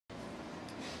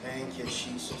Thank you,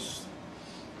 Jesus.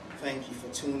 Thank you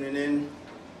for tuning in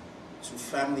to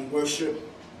family worship.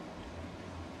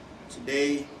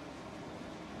 Today,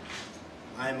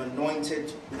 I am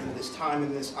anointed in this time,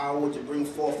 in this hour, to bring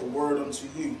forth a word unto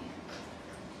you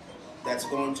that's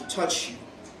going to touch you.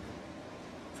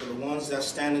 For the ones that's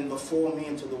standing before me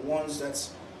and to the ones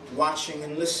that's watching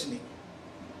and listening.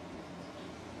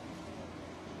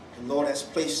 The Lord has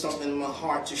placed something in my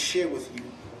heart to share with you,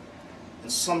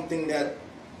 and something that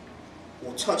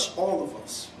will touch all of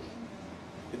us,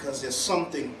 because there's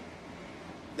something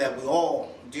that we're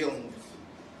all dealing with.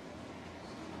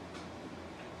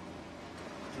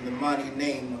 In the mighty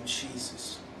name of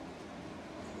Jesus.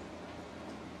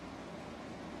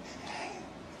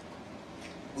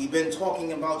 We've been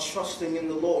talking about trusting in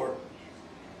the Lord.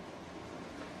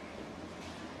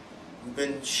 We've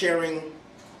been sharing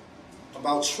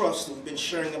about trust. We've been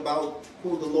sharing about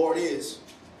who the Lord is.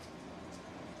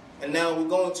 And now we're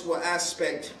going to an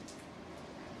aspect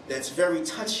that's very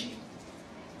touchy,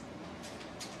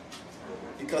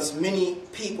 because many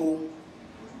people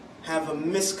have a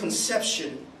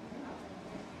misconception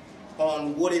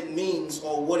on what it means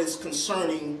or what is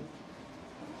concerning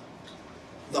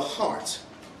the heart.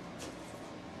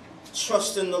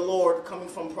 Trust in the Lord, coming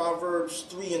from Proverbs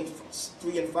 3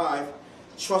 and 5.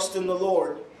 Trust in the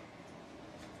Lord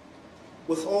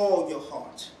with all your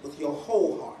heart, with your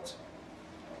whole heart.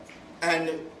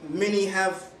 And many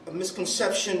have a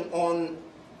misconception on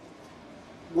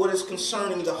what is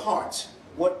concerning the heart,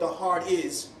 what the heart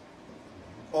is,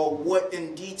 or what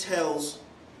in details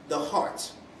the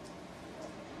heart.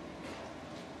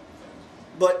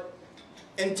 But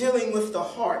in dealing with the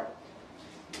heart,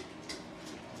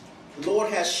 the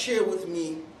Lord has shared with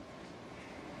me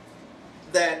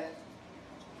that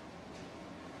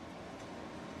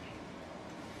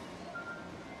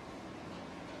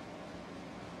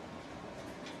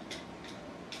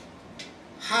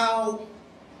how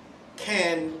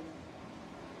can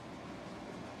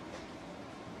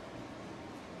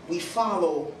we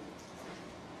follow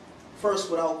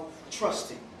first without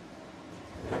trusting?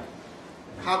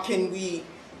 How can we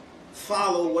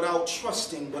follow without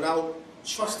trusting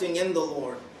in the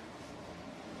Lord?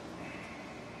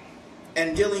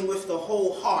 And dealing with the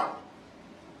whole heart,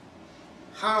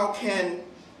 how can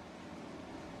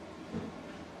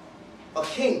a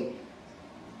king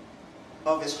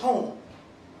of his home,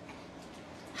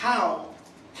 how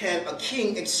can a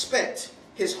king expect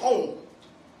his home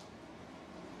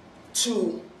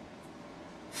to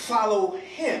follow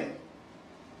him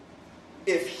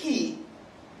if he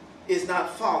is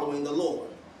not following the Lord?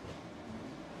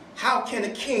 How can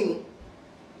a king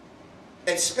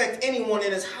expect anyone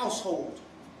in his household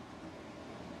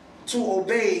to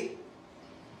obey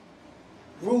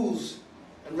rules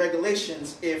and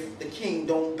regulations if the king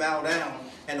don't bow down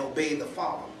and obey the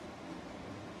father?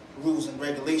 Rules and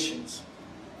regulations.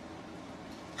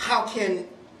 How can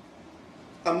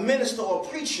a minister or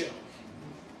preacher,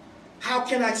 how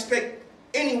can I expect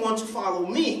anyone to follow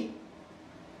me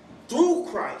through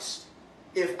Christ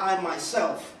if I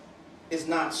myself is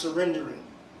not surrendering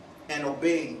and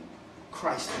obeying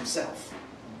Christ himself?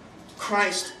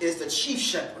 Christ is the chief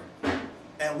shepherd,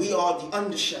 and we are the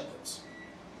under shepherds.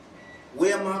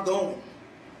 Where am I going?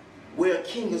 Where a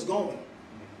king is going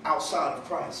outside of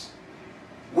Christ?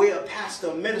 Where a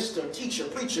pastor, minister, teacher,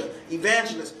 preacher,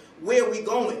 evangelist, where are we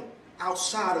going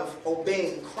outside of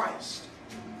obeying Christ?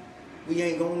 We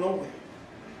ain't going nowhere.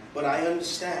 But I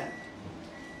understand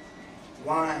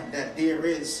why that there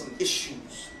is some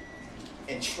issues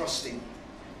in trusting,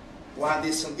 why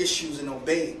there's some issues in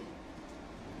obeying,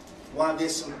 why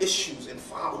there's some issues in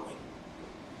following.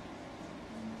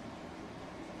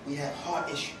 We have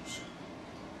heart issues.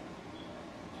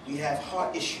 We have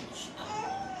heart issues.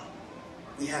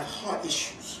 We have heart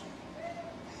issues.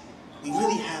 We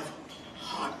really have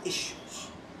heart issues.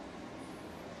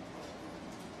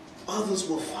 Others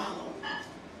will follow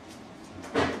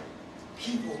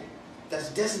people that's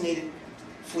designated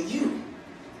for you,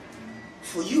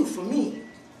 for me,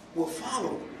 will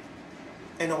follow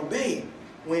and obey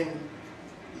when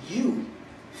you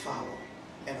follow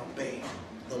and obey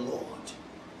the Lord.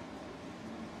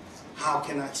 How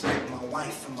can I expect my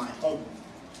wife and my home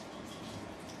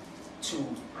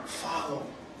to follow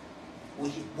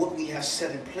what we have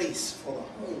set in place for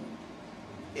the home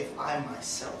if I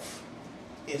myself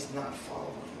is not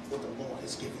following what the Lord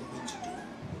has given me to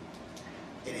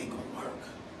do? It ain't going to work.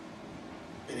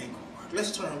 It ain't going to work.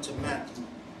 Let's turn to Matthew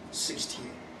 16.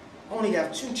 I only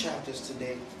have 2 chapters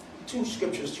today, 2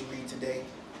 scriptures to read today.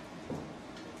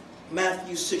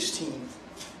 Matthew 16.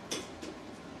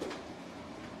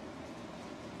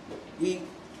 We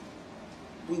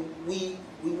we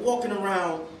walking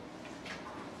around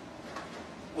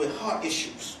with heart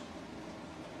issues.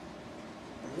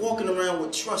 We're walking around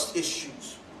with trust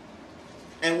issues.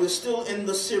 And we're still in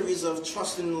the series of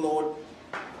trusting the Lord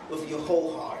with your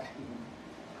whole heart.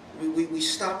 We're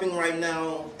stopping right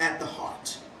now at the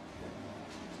heart.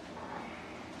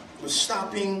 We're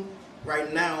stopping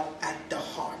right now at the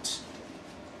heart.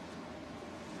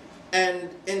 And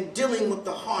in dealing with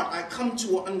the heart, I come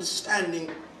to an understanding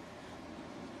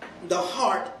the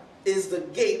heart is the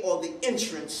gate or the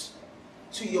entrance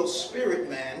to your spirit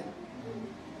man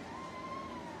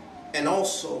and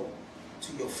also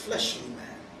to your fleshly man.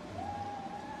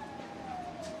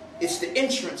 It's the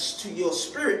entrance to your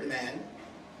spirit man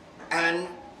and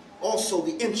also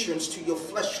the entrance to your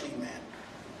fleshly man.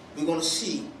 We're going to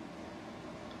see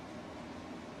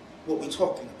what we're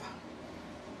talking about.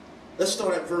 Let's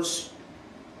start at verse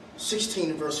 16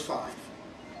 and verse 5.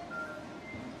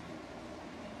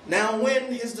 Now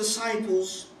when his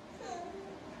disciples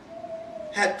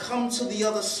had come to the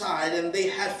other side and they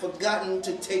had forgotten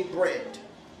to take bread.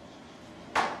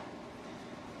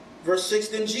 Verse 6,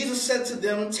 then Jesus said to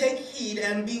them, take heed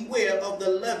and beware of the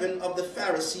leaven of the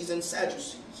Pharisees and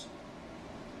Sadducees.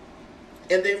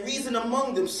 And they reasoned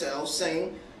among themselves,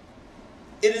 saying,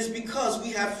 it is because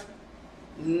we have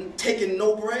taken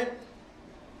no bread.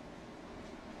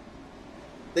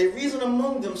 They reasoned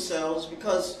among themselves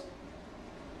because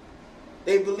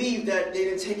they believed that they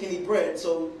didn't take any bread.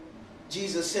 So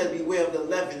Jesus said, beware of the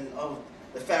leaven of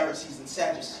the Pharisees and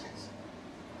Sadducees.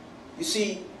 You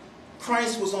see,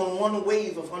 Christ was on one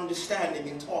wave of understanding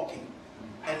and talking,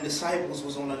 and disciples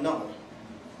was on another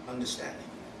understanding.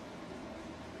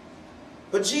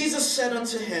 But Jesus said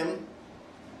unto them,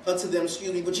 but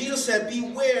Jesus said,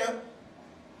 beware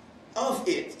of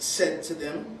it, said to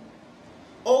them,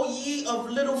 O ye of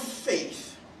little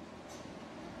faith,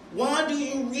 why do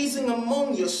you reason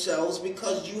among yourselves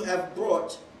because you have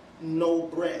brought no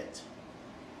bread?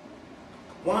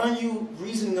 Why are you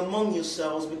reasoning among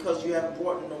yourselves because you have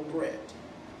brought no bread?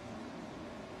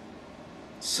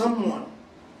 Someone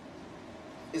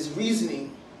is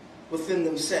reasoning within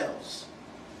themselves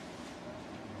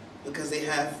because they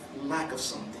have lack of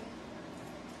something.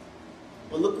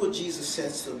 Well, look what Jesus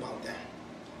says about that.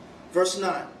 Verse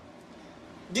 9.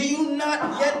 Do you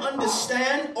not yet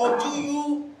understand, or do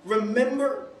you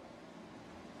remember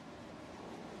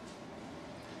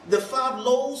the 5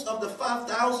 loaves of the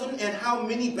 5,000 and how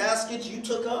many baskets you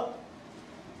took up?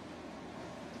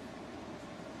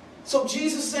 So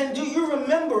Jesus said, do you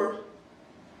remember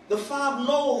the 5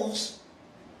 loaves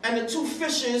and the 2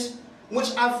 fishes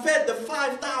which I fed the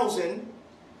 5,000,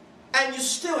 and you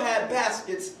still had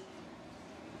baskets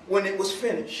when it was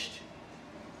finished?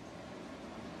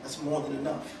 That's more than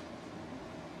enough.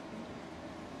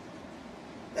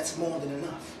 That's more than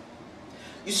enough.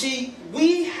 You see,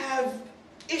 we have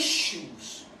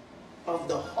issues of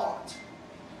the heart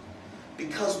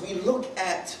because we look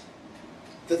at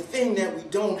the thing that we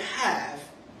don't have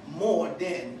more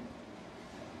than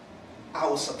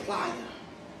our supplier.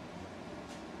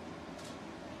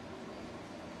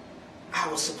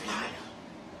 Our supplier.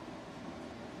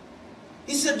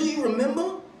 He said, do you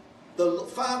remember the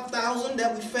 5,000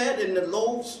 that we fed and the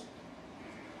loaves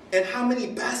and how many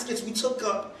baskets we took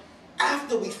up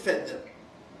after we fed them?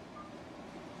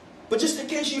 But just in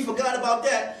case you forgot about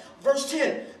that, verse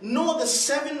 10, nor the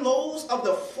 7 loaves of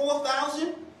the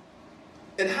 4,000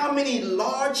 and how many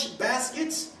large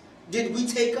baskets did we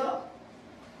take up?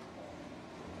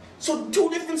 So 2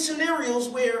 different scenarios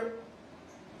where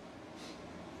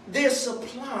their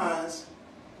supplies,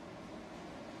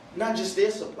 not just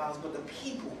their supplies, but the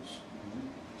people's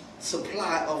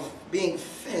supply of being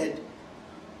fed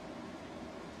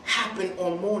happened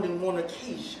on more than one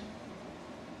occasion.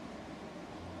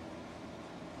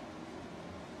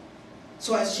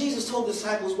 So as Jesus told the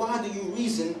disciples, why do you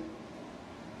reason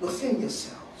within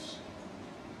yourselves?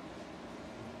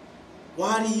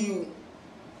 Why do you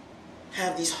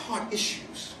have these heart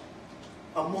issues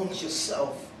amongst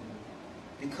yourself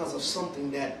because of something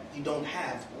that you don't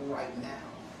have right now?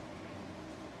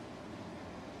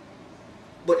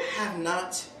 But have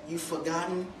not you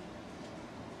forgotten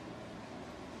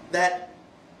that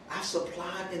I've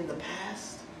supplied in the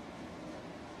past?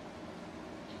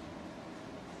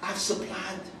 I've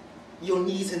supplied your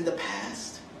needs in the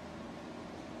past.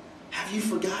 Have you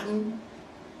forgotten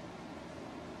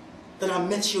that I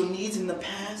met your needs in the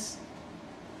past?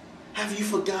 Have you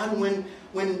forgotten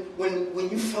when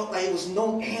you felt like it was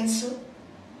no answer?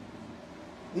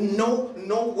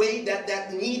 No way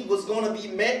that need was going to be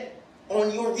met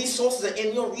on your resources and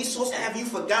in your resources? Have you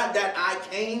forgot that I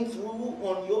came through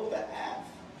on your behalf?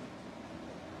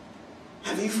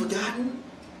 Have you forgotten?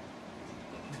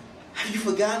 Have you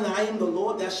forgotten that I am the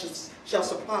Lord that shall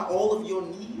supply all of your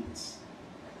needs?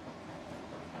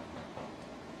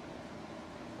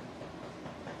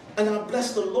 And I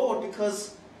bless the Lord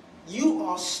because you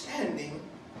are standing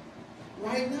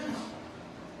right now.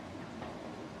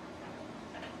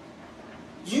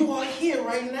 You are here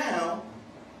right now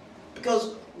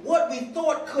because what we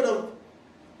thought could have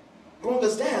brought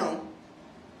us down,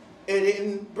 it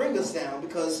didn't bring us down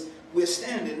because we're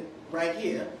standing right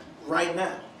here, right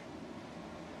now.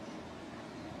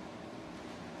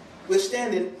 We're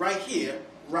standing right here,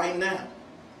 right now.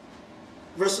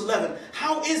 Verse 11,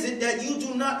 how is it that you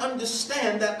do not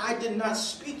understand that I did not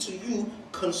speak to you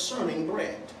concerning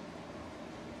bread?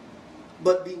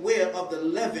 But beware of the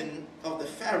leaven of the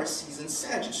Pharisees and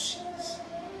Sadducees.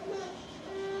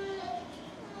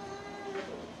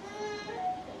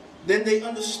 Then they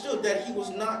understood that he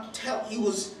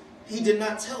did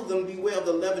not tell them beware of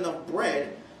the leaven of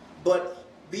bread, but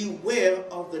beware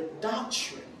of the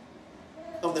doctrine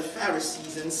of the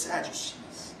Pharisees and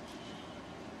Sadducees.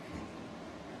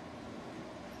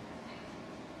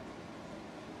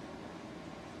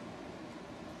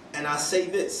 And I say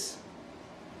this,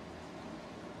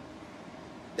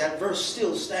 that verse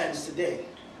still stands today.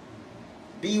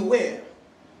 Beware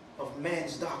of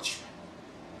man's doctrine.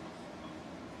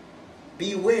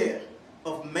 Beware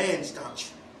of man's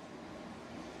doctrine.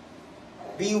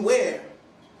 Beware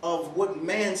of what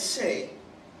man say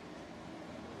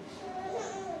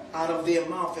out of their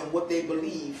mouth and what they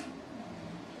believe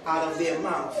out of their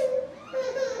mouth,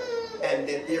 and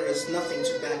that there is nothing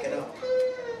to back it up.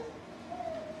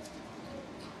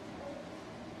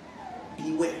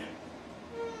 Beware.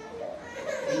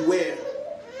 Beware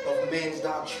of man's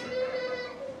doctrine.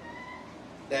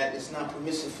 That it's not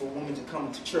permissible for a woman to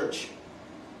come to church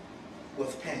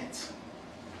with pants.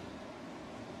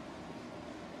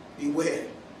 Beware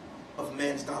of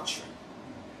man's doctrine.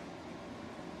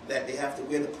 That they have to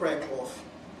wear the prayer cloth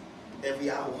every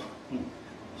hour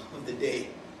of the day.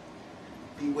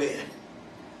 Beware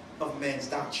of man's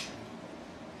doctrine.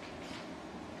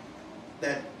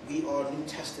 That we are New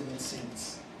Testament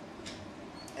saints.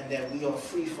 And that we are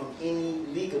free from any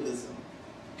legalism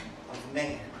of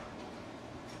man.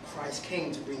 Christ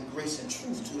came to bring grace and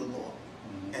truth to the Lord.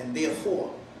 And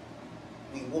therefore,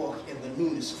 we walk in the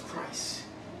newness of Christ.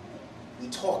 We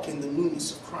talk in the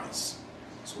newness of Christ.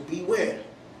 So beware.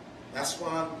 That's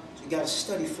why you got to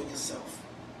study for yourself.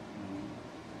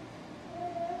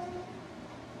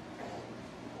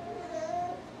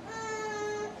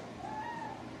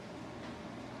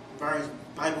 The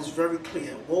Bible is very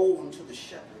clear. Woe unto the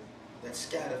shepherd that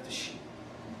scattereth the sheep,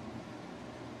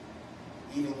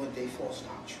 even with their false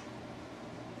doctrine.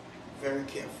 Very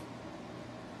careful.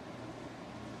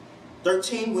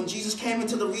 13, when Jesus came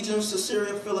into the region of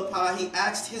Caesarea Philippi, he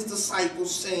asked his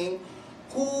disciples, saying,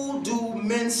 who do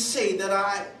men say that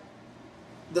I,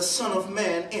 the Son of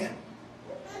Man, am?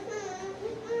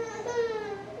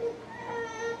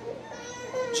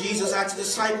 Jesus asked the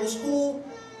disciples, who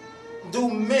do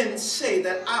men say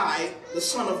that I, the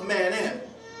Son of Man, am?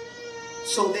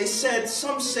 So they said,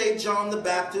 some say John the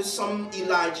Baptist, some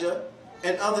Elijah,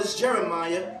 and others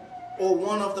Jeremiah, or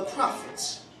one of the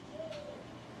prophets.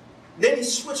 Then he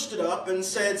switched it up and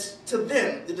said to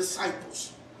them, the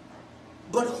disciples,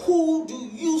 but who do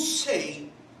you say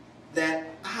that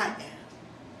I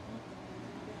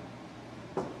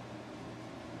am?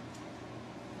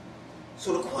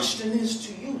 So the question is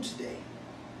to you today,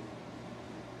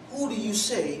 who do you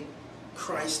say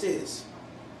Christ is?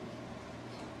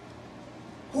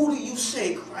 Who do you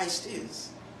say Christ is?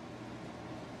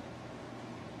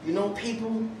 You know,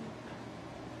 people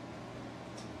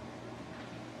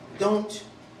don't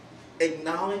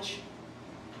acknowledge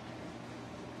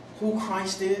who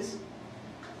Christ is.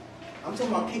 I'm talking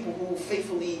about people who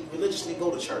faithfully, religiously go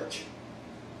to church.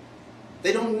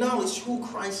 They don't acknowledge who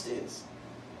Christ is.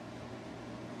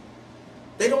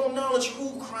 They don't acknowledge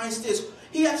who Christ is.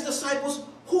 He asked the disciples,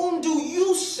 whom do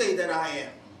you say that I am?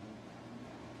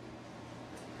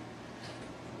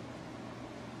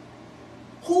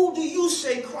 Who do you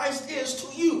say Christ is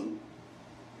to you?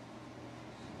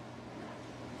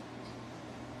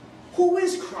 Who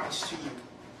is Christ to you?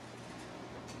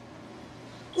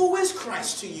 Who is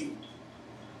Christ to you?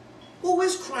 Who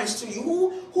is Christ to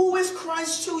you? Who is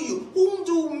Christ to you? Whom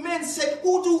do men say?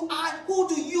 Who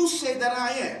do you say that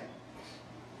I am?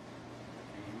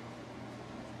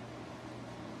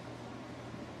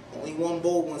 Only one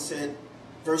bold one said,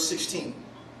 verse 16.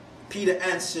 Peter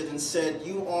answered and said,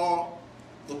 you are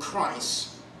the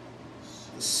Christ,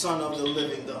 the Son of the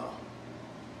living God.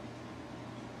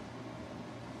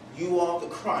 You are the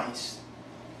Christ,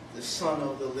 the Son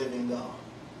of the living God.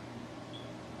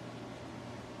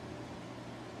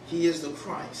 He is the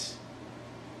Christ,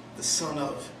 the Son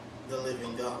of the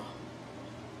living God.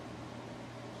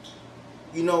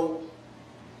 You know,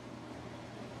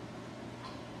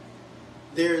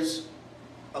 there's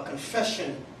a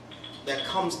confession that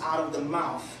comes out of the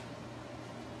mouth,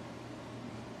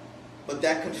 but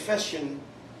that confession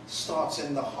starts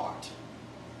in the heart.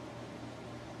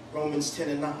 Romans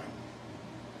 10:9.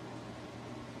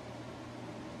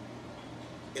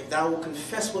 If thou wilt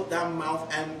confess with thy mouth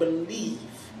and believe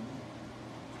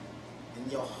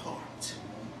in your heart,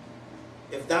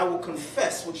 if thou wilt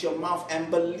confess with your mouth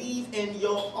and believe in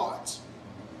your heart,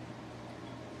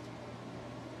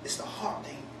 it's the heart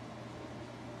thing.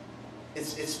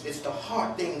 It's the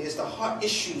heart thing. It's the heart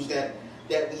issues that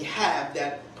we have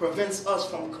that prevents us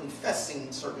from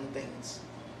confessing certain things.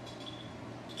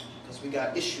 Because we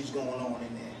got issues going on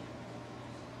in there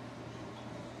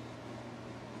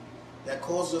that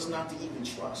cause us not to even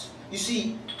trust. You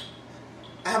see,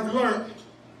 I have learned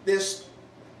there's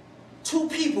two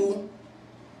people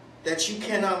that you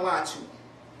cannot lie to.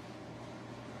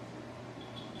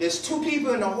 There's two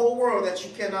people in the whole world that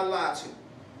you cannot lie to.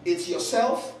 It's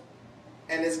yourself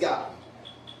and it's God.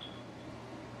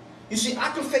 You see, I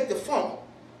can fake the funk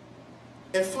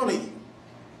in front of you.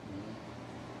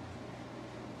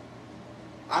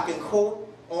 I can quote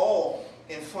all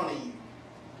in front of you.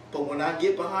 But when I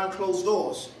get behind closed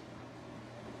doors,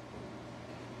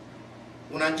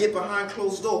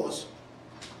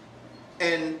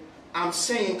 and I'm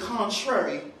saying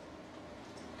contrary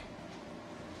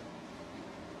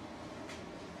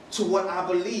to what I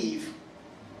believe,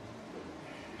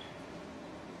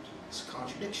 it's a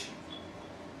contradiction.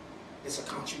 It's a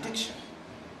contradiction.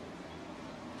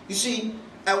 You see,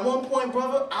 at one point,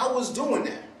 brother, I was doing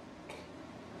that.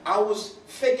 I was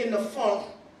faking the funk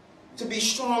to be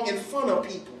strong in front of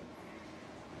people,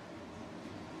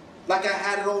 like I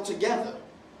had it all together.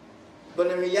 But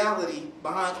in reality,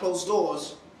 behind closed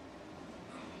doors,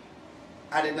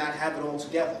 I did not have it all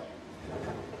together.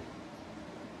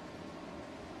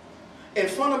 In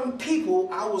front of people,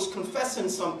 I was confessing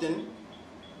something,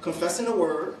 confessing the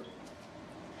word,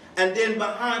 and then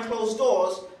behind closed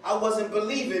doors, I wasn't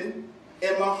believing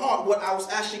in my heart what I was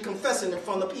actually confessing in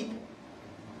front of people.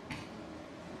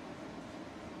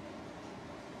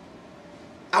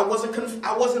 I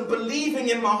wasn't believing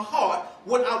in my heart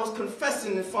what I was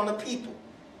confessing in front of people.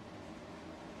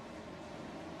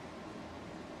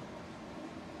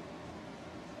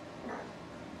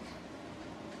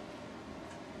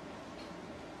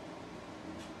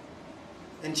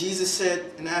 And Jesus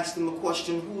said and asked him a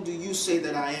question, who do you say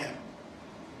that I am?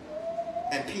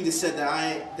 And Peter said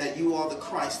that you are the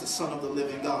Christ, the Son of the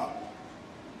living God.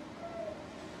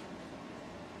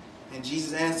 And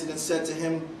Jesus answered and said to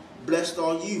him, blessed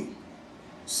are you,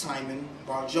 Simon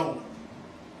Bar-Jonah,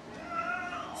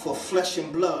 for flesh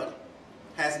and blood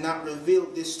has not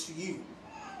revealed this to you,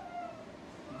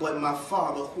 but my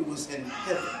Father who is in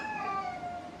heaven.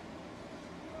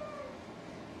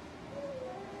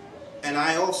 And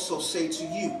I also say to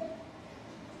you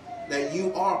that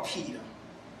you are Peter,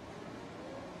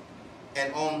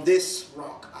 and on this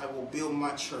rock I will build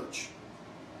my church,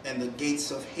 and the gates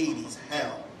of Hades,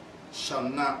 hell, shall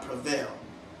not prevail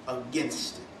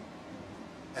against it.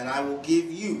 And I will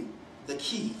give you the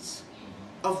keys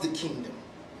of the kingdom.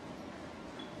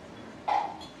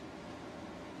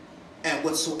 And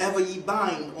whatsoever ye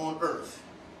bind on earth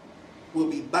will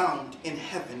be bound in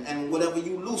heaven, and whatever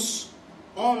you loose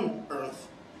on earth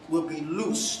will be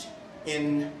loosed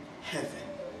in heaven.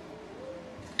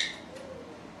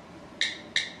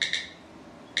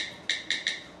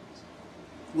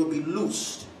 Will be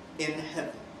loosed in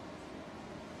heaven.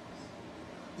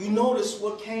 You notice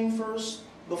what came first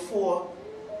before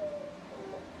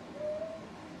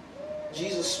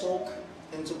Jesus spoke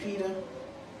into Peter?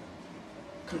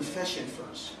 Confession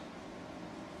first.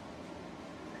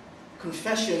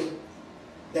 Confession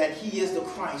that he is the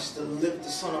Christ, the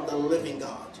Son of the living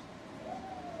God.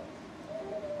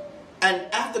 And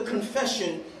after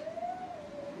confession,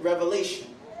 revelation.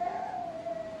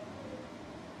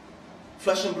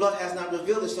 Flesh and blood has not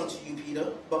revealed this unto you, Peter,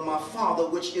 but my Father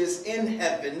which is in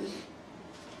heaven.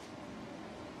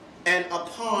 And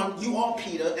upon, you are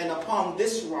Peter, and upon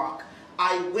this rock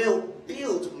I will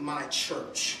build my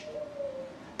church.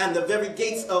 And the very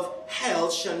gates of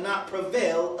hell shall not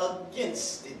prevail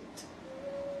against it.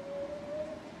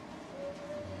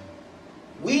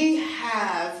 We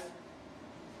have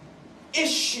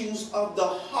issues of the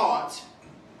heart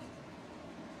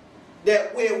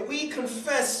that where we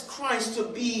confess Christ to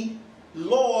be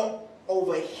Lord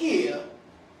over here,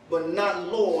 but not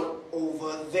Lord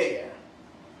over there.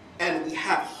 And we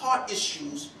have heart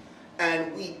issues,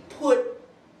 and we put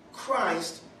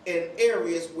Christ in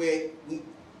areas where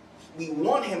we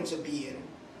want him to be in,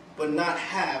 but not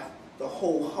have the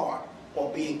whole heart,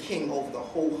 or being king over the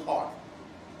whole heart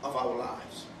of our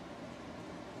lives.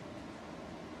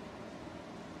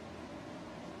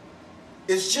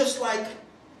 It's just like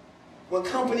when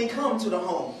company come to the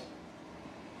home.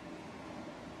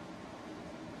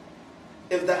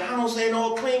 If the house ain't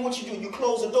all clean, what you do? You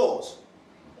close the doors.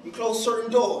 You close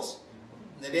certain doors.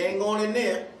 Now, they ain't going in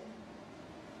there.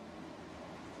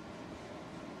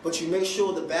 But you make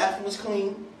sure the bathroom is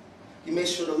clean. You make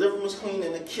sure the living room is clean,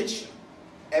 and the kitchen.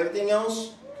 Everything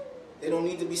else, they don't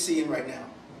need to be seeing right now.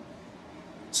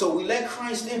 So we let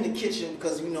Christ in the kitchen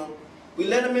because, we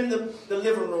let him in the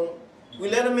living room. We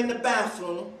let him in the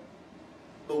bathroom.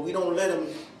 But we don't let him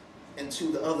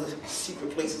into the other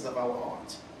secret places of our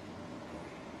hearts.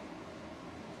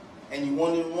 And you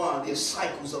wonder why there's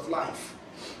cycles of life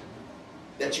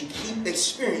that you keep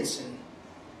experiencing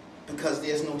because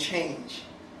there's no change.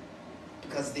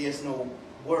 Because there's no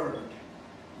word.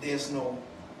 There's no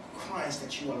Christ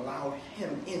that you allowed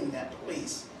him in that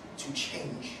place to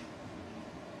change.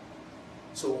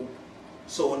 So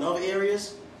in other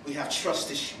areas, we have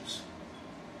trust issues.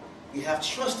 We have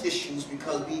trust issues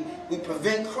because we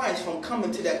prevent Christ from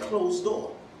coming to that closed door.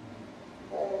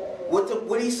 What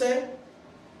did he say?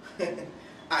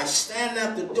 I stand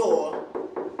at the door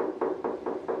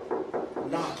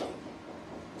knocking.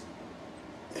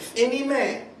 If any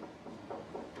man,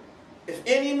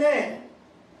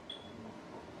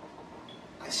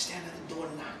 I stand at the door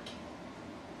knocking.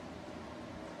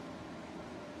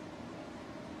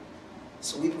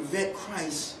 So we prevent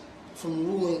Christ from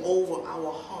ruling over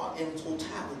our heart in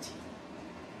totality.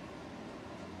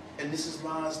 And this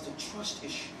lies the trust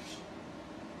issues.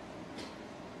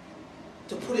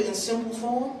 To put it in simple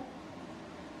form,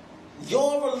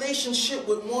 your relationship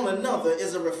with one another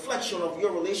is a reflection of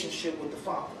your relationship with the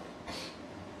Father.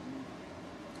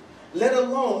 Let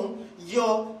alone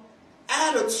your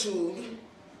attitude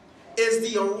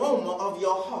is the aroma of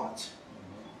your heart.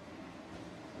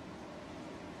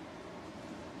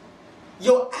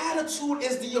 Your attitude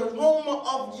is the aroma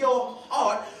of your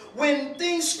heart. When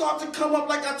things start to come up,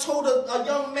 like I told a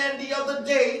young man the other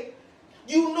day,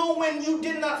 you know when you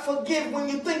did not forgive, when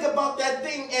you think about that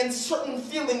thing and certain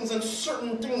feelings and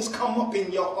certain things come up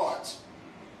in your heart.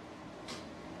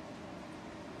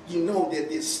 You know that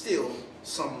there's still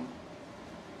some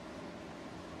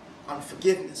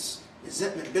unforgiveness,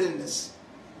 resentment, bitterness,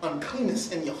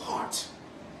 uncleanness in your heart.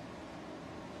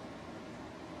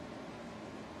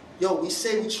 Yo, we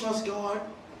say we trust God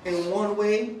in one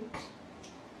way,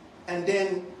 and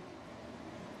then,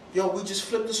 we just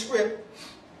flip the script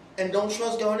and don't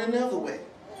trust God in another way.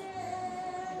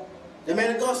 The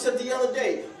man of God said the other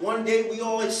day, one day we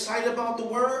all excited about the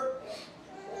word,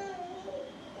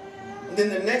 and then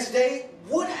the next day,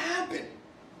 what happened?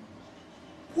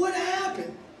 What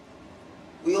happened?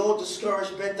 We all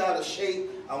discouraged, bent out of shape.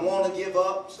 I want to give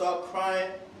up, start crying.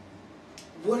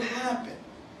 What happened?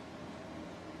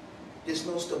 There's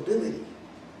no stability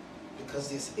because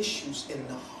there's issues in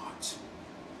the heart.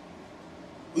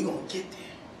 We're going to get there.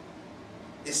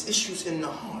 There's issues in the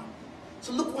heart.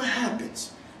 So look what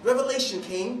happens. Revelation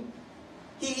came.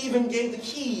 He even gave the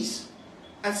keys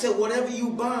and said, whatever you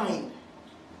bind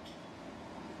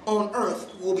on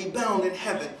earth will be bound in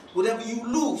heaven. Whatever you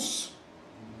loose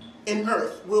in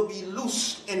earth will be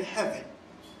loosed in heaven.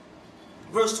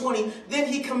 Verse 20, then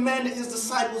he commanded his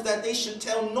disciples that they should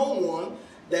tell no one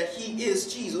that he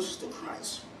is Jesus the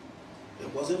Christ.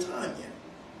 It wasn't time yet.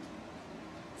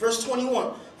 Verse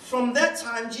 21, from that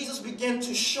time Jesus began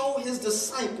to show his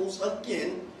disciples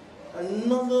again,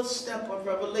 another step of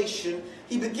revelation.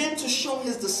 He began to show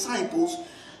his disciples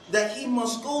that he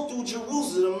must go through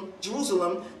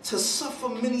Jerusalem to suffer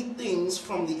many things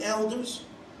from the elders,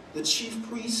 the chief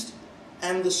priests,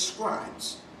 and the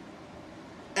scribes,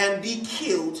 and be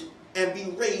killed and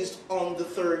be raised on the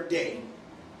third day.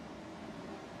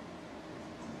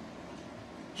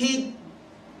 He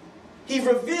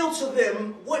revealed to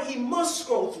them what he must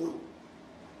go through.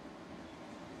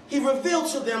 He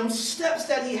revealed to them steps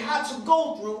that he had to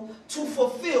go through to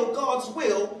fulfill God's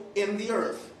will in the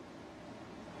earth.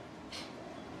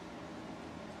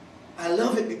 I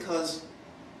love it because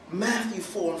Matthew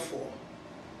 4:4.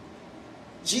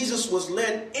 Jesus was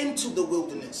led into the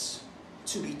wilderness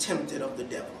to be tempted of the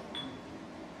devil.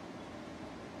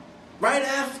 Right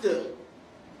after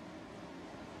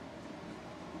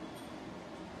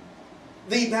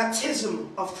the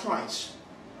baptism of Christ,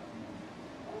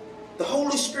 The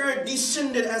Holy Spirit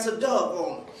descended as a dove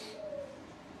on him.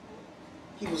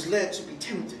 He was led to be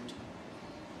tempted.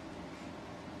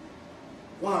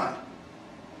 Why?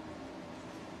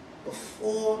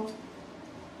 Before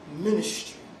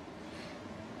ministry,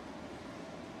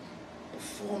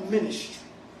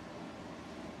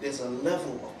 there's a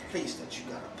level of place that you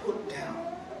got to put down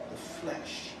the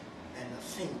flesh and the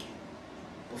thinking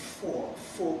before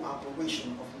full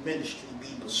operation of ministry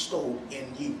be bestowed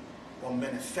in you or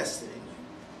manifested in you.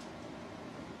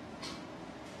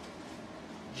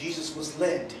 Jesus was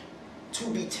led to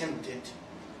be tempted.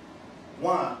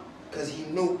 Why? Because he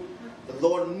knew, the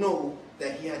Lord knew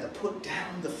that he had to put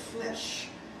down the flesh.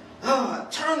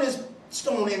 Turn this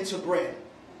stone into bread.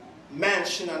 Man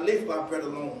shall not live by bread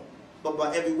alone, but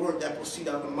by every word that proceeds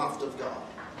out of the mouth of God.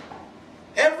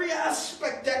 Every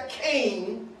aspect that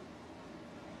came,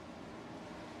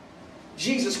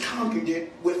 Jesus conquered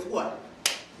it with what?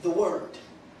 The word.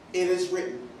 It is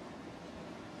written.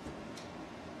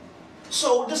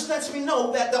 So this lets me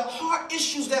know that the heart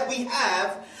issues that we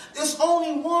have, there's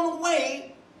only one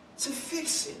way to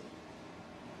fix it.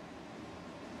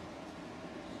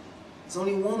 There's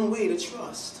only one way to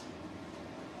trust.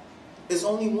 There's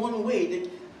only one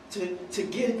way to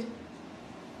get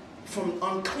from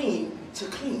unclean to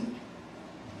clean.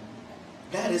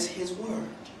 That is his word.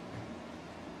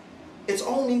 It's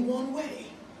only one way.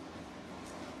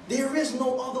 There is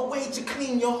no other way to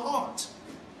clean your heart.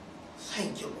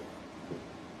 Thank you, Lord.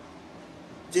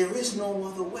 There is no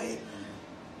other way.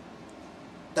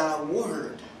 Thy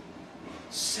word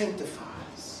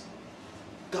sanctifies.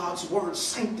 God's word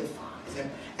sanctifies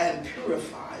and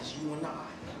purifies you and I.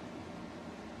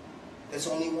 There's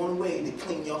only one way to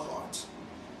clean your heart.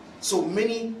 So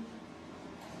many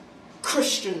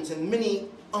Christians and many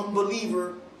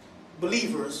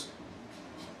believers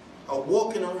are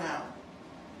walking around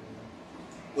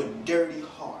with dirty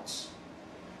hearts,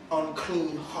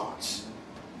 unclean hearts.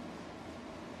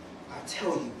 I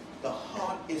tell you, the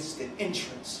heart is the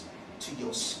entrance to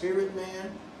your spirit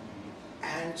man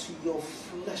and to your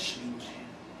fleshly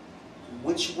man.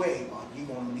 Which way are you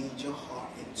going to lead your heart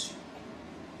into?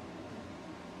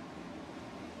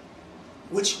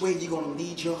 Which way are you going to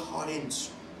lead your heart into?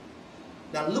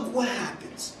 Now look what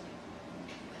happens.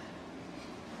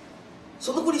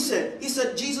 So look what he said. He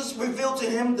said Jesus revealed to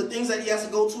him the things that he has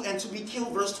to go to and to be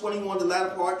killed, verse 21, the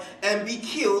latter part, and be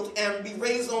killed and be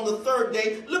raised on the third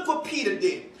day. Look what Peter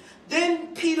did.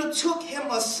 Then Peter took him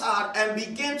aside and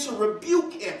began to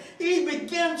rebuke him. He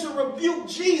began to rebuke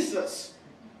Jesus.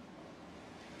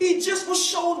 He just was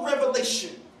showed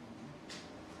revelation.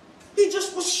 He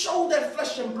just was showed that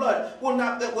flesh and blood will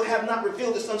have not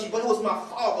revealed this unto you, but it was my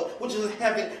Father which is in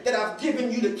heaven that I've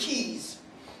given you the keys.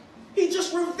 He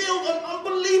just revealed an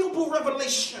unbelievable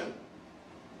revelation.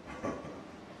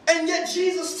 And yet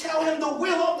Jesus tells him the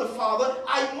will of the Father,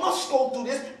 I must go through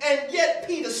this. And yet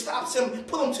Peter stops him,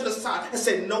 pull him to the side and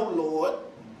said, no, Lord.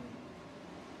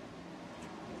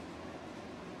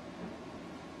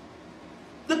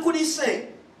 Look what he's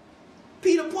saying.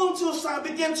 Peter pulled him to the side,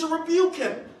 began to rebuke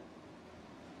him.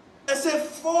 And said,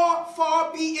 far,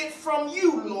 far be it from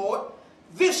you, Lord.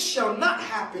 This shall not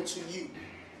happen to you.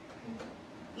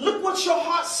 Look what your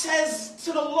heart says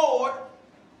to the Lord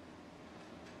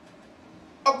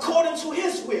according to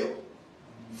his will.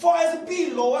 Far as it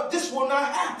be, Lord, this will not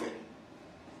happen.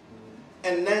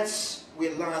 And that's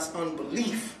where lies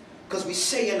unbelief. Because we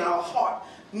say in our heart,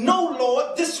 no,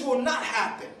 Lord, this will not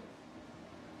happen.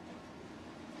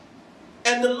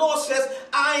 And the Lord says,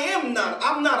 I'm not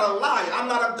a liar. I'm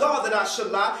not a God that I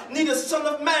should lie. Neither son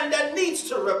of man that needs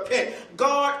to repent.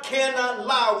 God cannot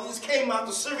lie. We just came out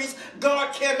the series,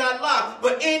 God cannot lie.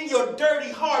 But in your dirty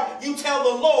heart, you tell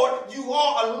the Lord you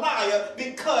are a liar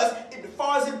because as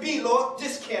far as it be, Lord,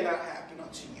 this cannot happen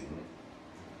unto you.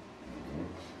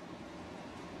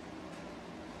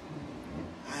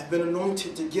 I have been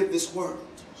anointed to give this word.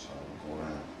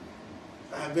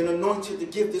 I have been anointed to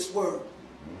give this word.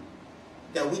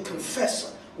 That we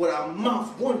confess with our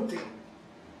mouth one thing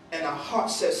and our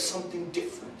heart says something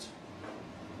different.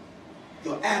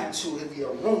 Your attitude and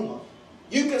the aroma.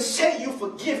 You can say you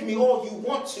forgive me all you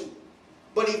want to,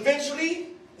 but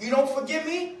eventually you don't forgive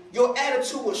me, your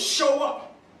attitude will show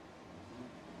up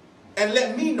and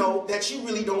let me know that you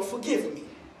really don't forgive me.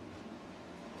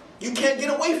 You can't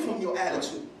get away from your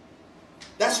attitude.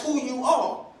 That's who you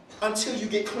are until you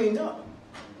get cleaned up.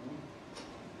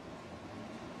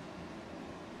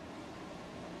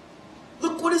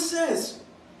 Look what it says.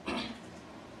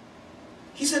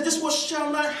 He said, this what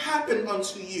shall not happen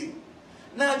unto you.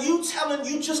 Now you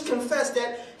just confessed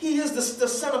that he is the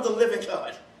Son of the living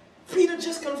God. Peter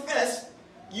just confessed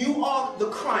You are the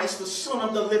Christ, the Son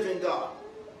of the living God.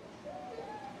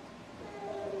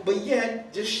 But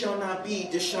yet, this shall not be,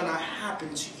 this shall not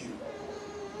happen to you.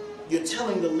 You're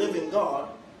telling the living God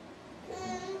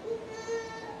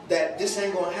that this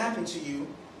ain't going to happen to you,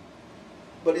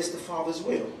 but it's the Father's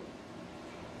will.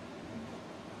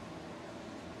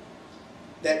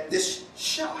 That this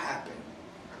shall happen.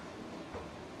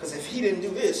 Because if he didn't do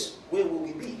this, where will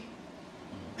we be?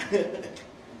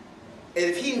 And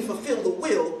if he didn't fulfill the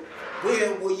will,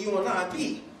 where will you and I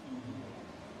be?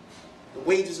 The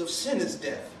wages of sin is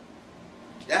death.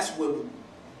 That's where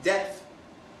death.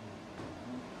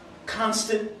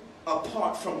 Constant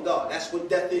apart from God. That's what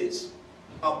death is.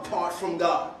 Apart from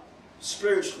God.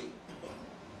 Spiritually.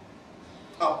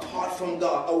 Apart from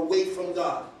God. Away from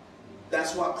God.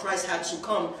 That's why Christ had to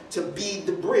come to be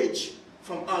the bridge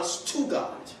from us to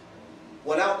God.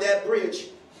 Without that bridge,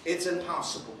 it's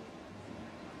impossible.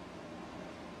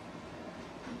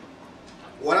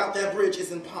 Without that bridge,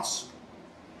 it's impossible.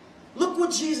 Look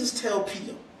what Jesus tell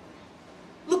Peter.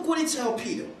 Look what he tell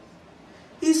Peter.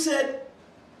 He said,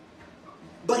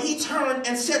 but he turned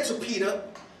and said to Peter,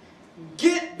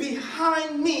 get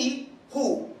behind me,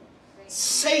 who?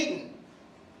 Satan.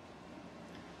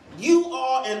 You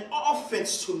are an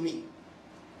offense to me.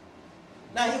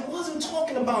 Now, he wasn't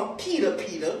talking about Peter.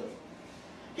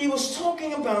 He was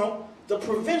talking about the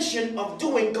prevention of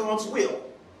doing God's will.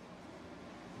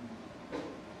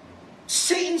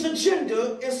 Satan's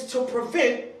agenda is to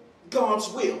prevent God's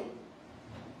will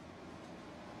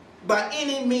by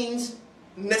any means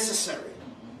necessary.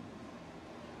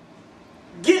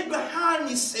 Get behind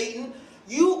me, Satan.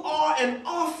 You are an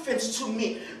offense to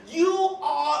me. You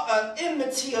are an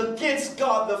enmity against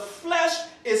God. The flesh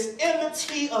is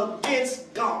enmity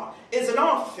against God. It's an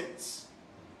offense.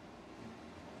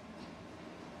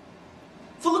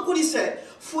 So look what he said.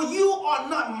 For you are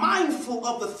not mindful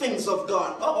of the things of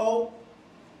God. Uh-oh.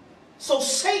 So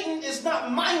Satan is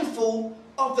not mindful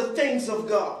of the things of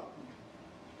God.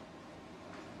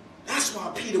 That's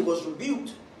why Peter was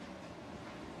rebuked.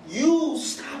 You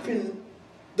stopping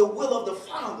the will of the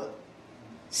Father.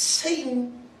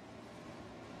 Satan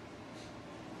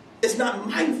is not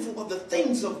mindful of the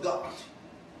things of God.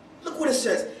 Look what it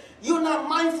says. You're not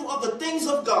mindful of the things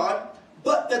of God,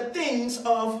 but the things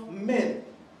of men.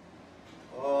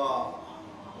 Oh.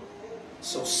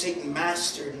 So Satan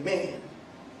mastered man.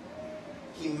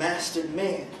 He mastered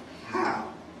man.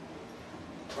 How?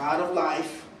 Pride of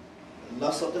life, the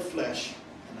lust of the flesh,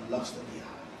 and the lust of the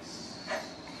eyes.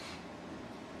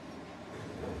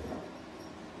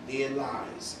 There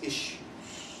lies issues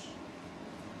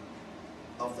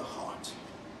of the heart.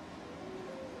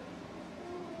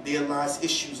 There lies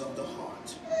issues of the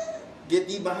heart. Get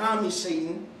thee behind me,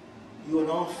 Satan. You're an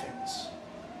offense.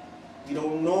 You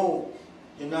don't know.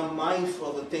 You're not mindful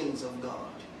of the things of God.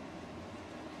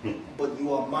 But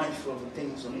you are mindful of the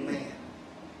things of man.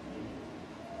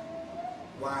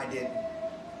 Why did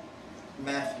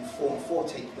Matthew 4:4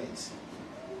 take place?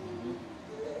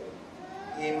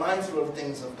 He ain't mindful of the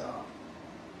things of God.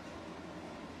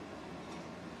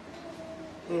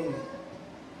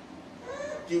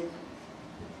 You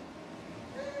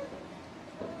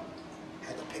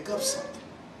had to pick up something.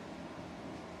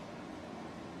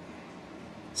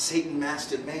 Satan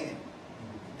mastered man.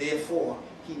 Therefore,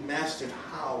 he mastered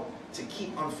how to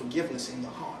keep unforgiveness in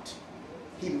your heart.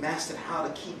 He mastered how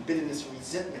to keep bitterness and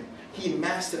resentment. He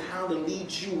mastered how to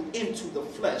lead you into the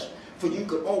flesh, for you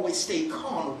could always stay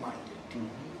carnal-minded.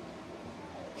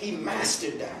 He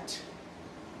mastered that.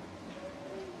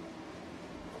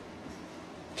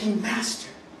 He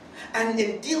mastered. And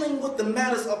in dealing with the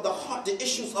matters of the heart, the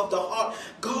issues of the heart,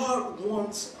 God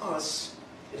wants us,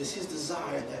 it is his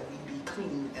desire that we be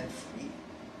clean and free.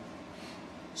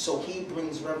 So he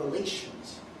brings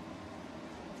revelations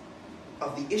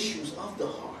of the issues of the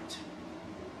heart.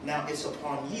 Now it's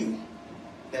upon you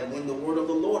that when the word of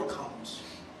the Lord comes,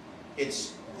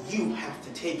 it's you have to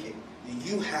take it.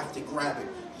 You have to grab it.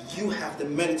 You have to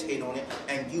meditate on it,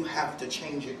 and you have to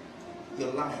change it,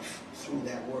 your life, through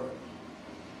that word.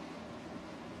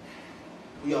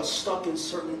 We are stuck in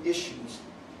certain issues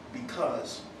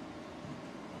because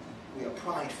we are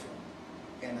prideful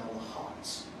in our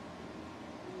hearts.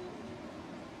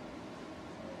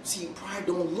 See, pride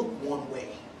don't look one way.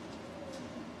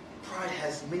 Pride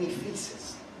has many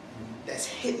faces that's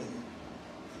hidden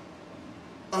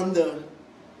under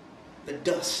the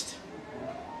dust.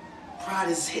 Pride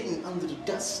is hidden under the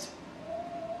dust.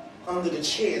 Under the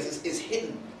chairs is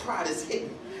hidden. Pride is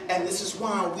hidden. And this is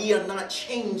why we are not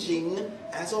changing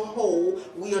as a whole.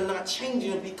 We are not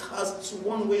changing because to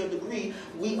one way or degree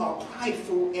we are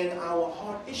prideful in our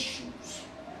heart issues.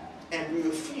 and we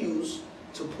refuse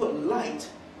to put light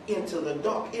into the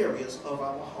dark areas of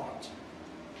our heart,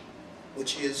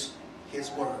 which is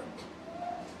his word.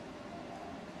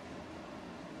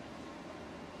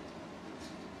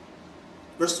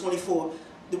 Verse 24,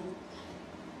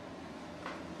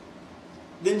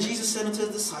 then Jesus said unto his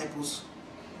disciples,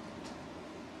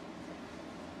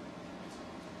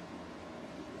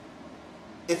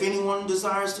 if anyone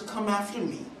desires to come after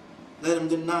me, let him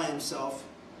deny himself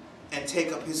and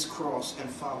take up his cross and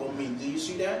follow me. Do you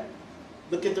see that?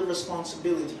 Look at the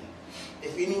responsibility.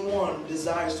 If anyone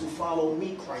desires to follow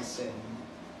me, Christ said,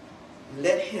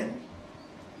 let him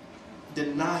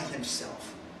deny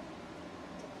himself.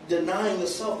 Denying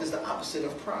yourself is the opposite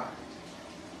of pride.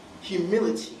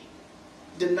 Humility.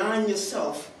 Denying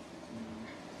yourself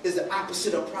is the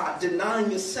opposite of pride.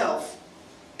 Denying yourself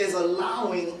is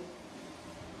allowing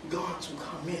God to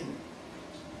come in.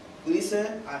 What he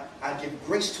said? I give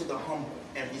grace to the humble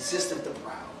and resisteth the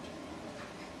proud.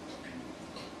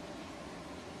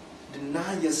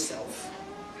 Deny yourself.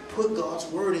 Put God's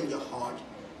word in your heart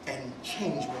and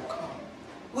change will come.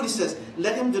 What he says,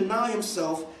 let him deny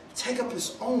himself, take up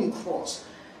his own cross.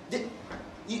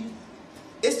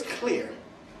 It's clear.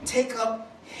 Take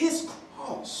up his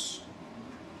cross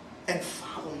and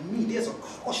follow me. There's a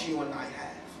cross you and I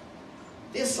have.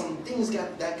 There's some things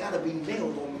that got to be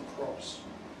nailed on the cross.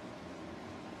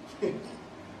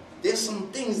 There's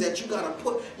some things that you got to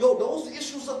put. Those are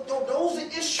issues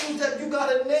that you got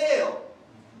to nail.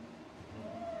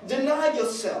 Deny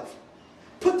yourself.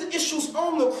 Put the issues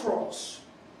on the cross.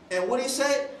 And what he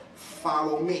said?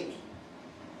 Follow me.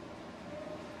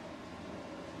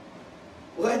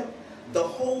 What? The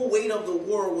whole weight of the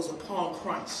world was upon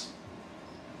Christ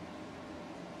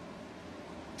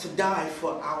to die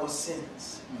for our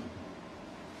sins.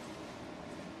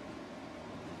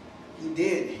 He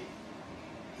did.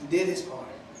 He did his part.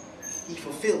 He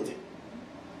fulfilled it.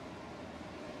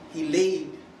 He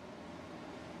laid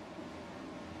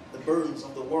the burdens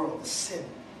of the world, the sin.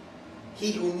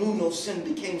 He who knew no sin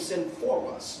became sin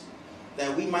for us,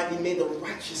 that we might be made the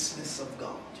righteousness of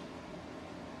God.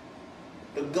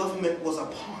 The government was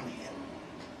upon him.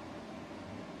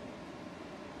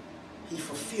 He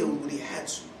fulfilled what he had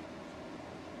to.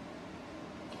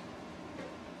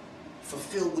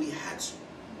 Fulfilled what he had to.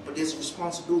 But there's a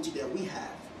responsibility that we have.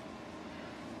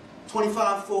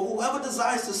 25, for whoever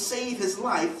desires to save his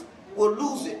life will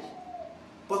lose it.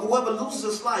 But whoever loses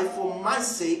his life for my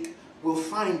sake will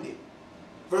find it.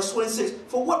 Verse 26,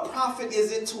 for what profit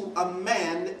is it to a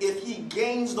man if he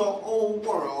gains the whole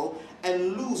world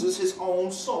and loses his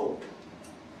own soul?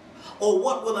 Or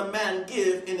what will a man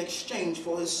give in exchange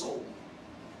for his soul?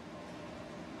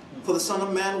 For the Son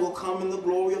of Man will come in the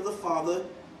glory of the Father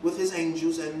with his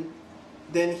angels, and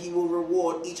then he will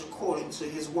reward each according to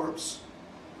his works.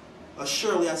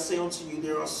 Surely I say unto you,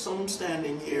 there are some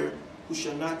standing here who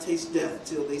shall not taste death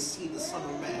till they see the Son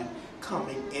of Man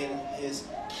coming in his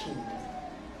kingdom.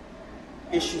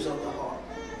 Issues of the heart.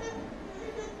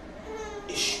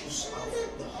 Issues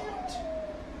of the heart.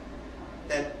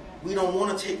 That we don't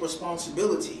want to take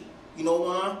responsibility. You know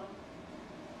why?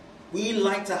 We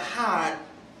like to hide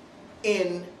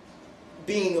in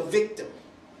being a victim.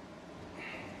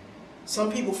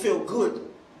 Some people feel good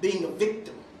being a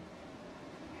victim.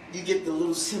 You get the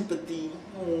little sympathy.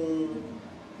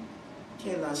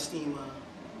 Que lastima.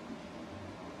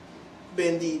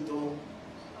 Bendito.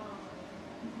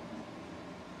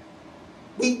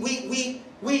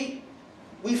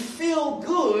 We feel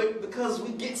good because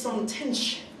we get some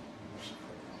attention.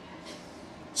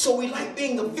 So we like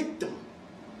being a victim.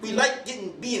 We like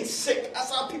being sick.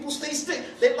 That's how people stay sick.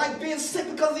 They like being sick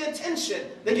because of the attention.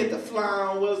 They get the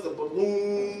flowers, the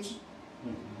balloons.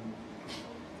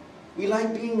 We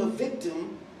like being a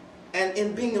victim, and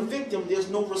in being a victim, there's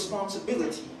no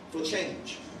responsibility for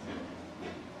change.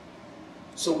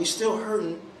 So we still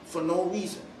hurting for no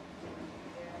reason.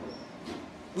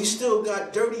 We still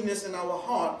got dirtiness in our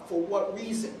heart for what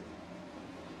reason?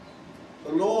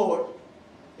 The Lord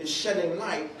is shedding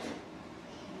light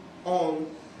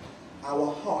on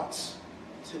our hearts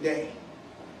today.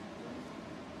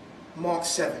 Mark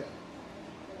 7.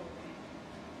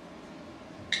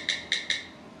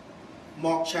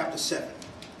 Mark chapter 7.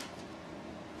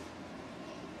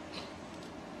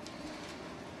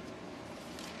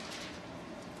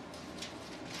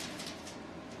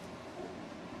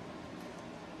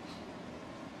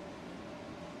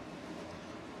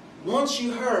 Once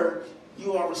you heard,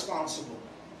 you are responsible.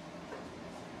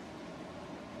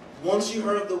 Once you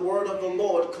heard the word of the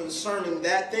Lord concerning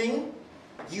that thing,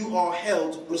 you are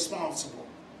held responsible.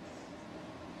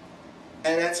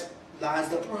 And that's lies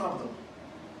the problem.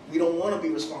 We don't want to be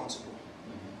responsible.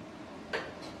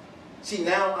 See,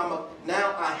 now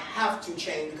I have to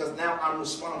change because now I'm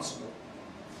responsible.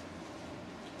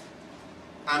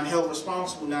 I'm held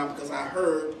responsible now because I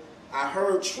heard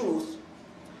truth,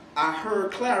 I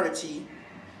heard clarity,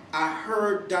 I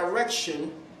heard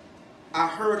direction, I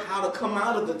heard how to come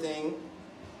out of the thing.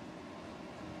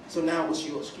 So now what's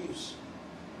your excuse?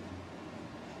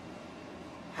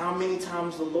 How many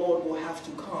times the Lord will have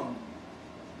to come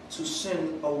to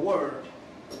send a word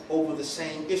over the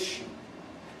same issue?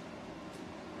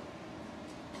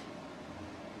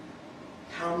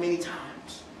 How many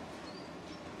times?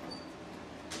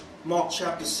 Mark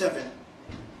chapter 7.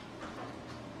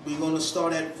 We're going to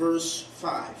start at verse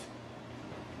 5.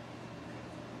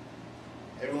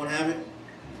 Everyone have it?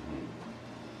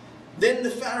 Then the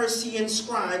Pharisee and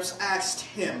scribes asked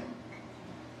him,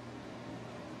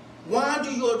 "Why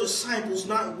do your disciples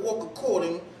not walk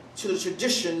according to the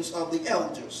traditions of the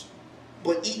elders,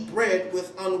 but eat bread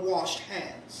with unwashed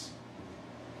hands?"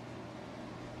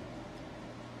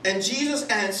 And Jesus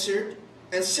answered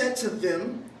and said to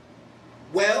them,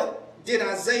 "Well, did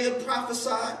Isaiah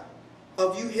prophesy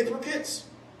of you hypocrites,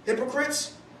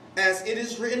 as it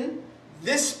is written,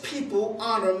 this people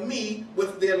honor me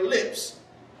with their lips,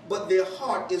 but their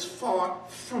heart is far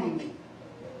from me."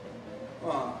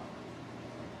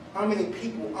 How many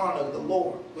people honor the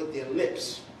Lord with their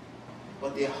lips,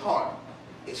 but their heart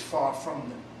is far from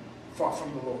them, far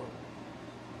from the Lord?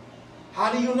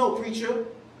 How do you know, preacher?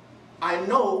 I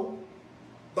know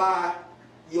by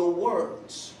your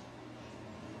words.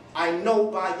 I know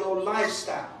by your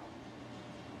lifestyle.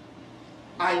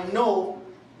 I know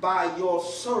by your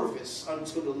service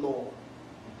unto the Lord.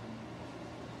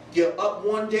 You're up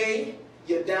one day,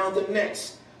 you're down the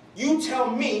next. You tell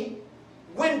me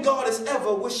when God is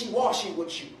ever wishy-washy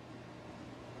with you.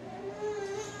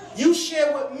 You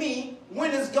share with me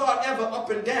when is God ever up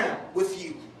and down with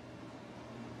you.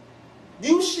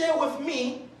 You share with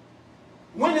me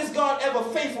when is God ever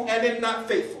faithful and then not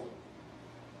faithful.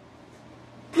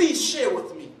 Please share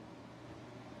with me.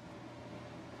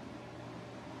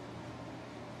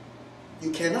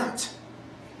 You cannot.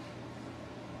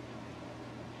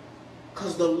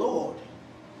 Because the Lord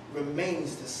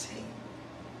remains the same.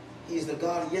 He is the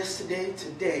God yesterday,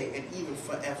 today, and even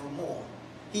forevermore.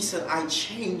 He said, I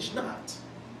change not.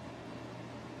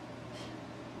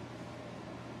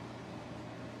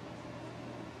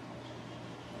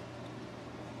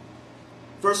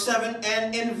 Verse 7,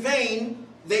 and in vain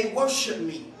they worship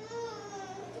me,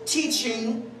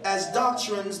 teaching as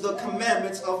doctrines the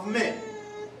commandments of men.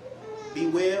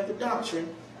 Beware of the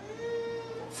doctrine.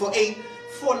 For 8,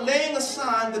 for laying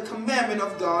aside the commandment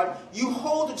of God, you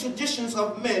hold the traditions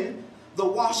of men, the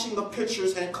washing of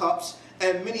pitchers and cups,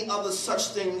 and many other such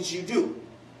things you do.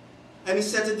 And he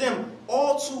said to them,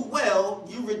 all too well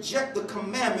you reject the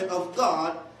commandment of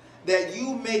God, that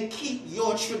you may keep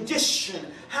your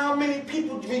tradition. How many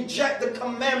people reject the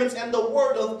commandments and the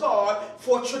word of God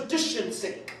for tradition's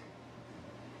sake?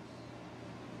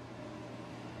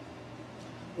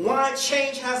 Why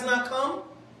change has not come?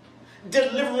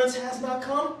 Deliverance has not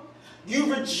come?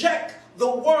 You reject the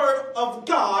word of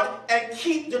God and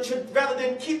keep rather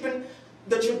than keeping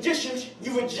the traditions,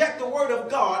 you reject the word of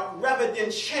God rather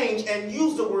than change and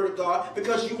use the word of God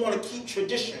because you want to keep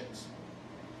traditions.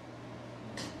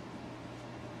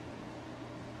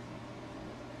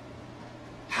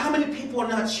 How many people are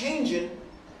not changing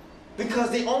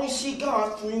because they only see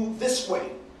God through this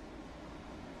way?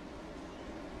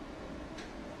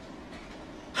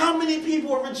 How many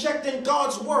people are rejecting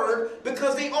God's word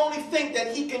because they only think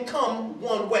that he can come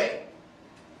one way?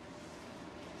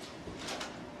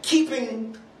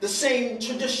 Keeping the same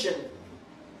tradition.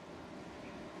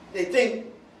 They think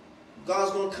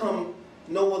God's going to come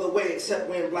no other way except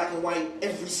wearing black and white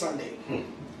every Sunday.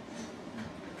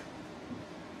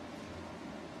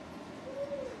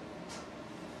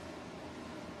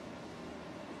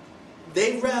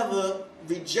 They rather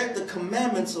reject the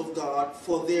commandments of God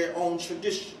for their own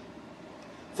tradition.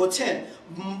 For 10,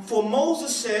 for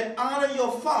Moses said, honor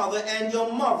your father and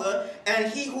your mother,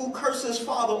 and he who curses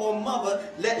father or mother,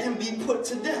 let him be put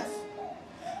to death.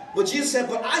 But Jesus said,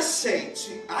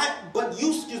 but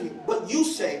you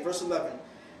say, verse 11,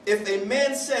 if a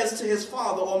man says to his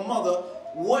father or mother,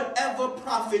 whatever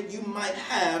profit you might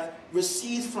have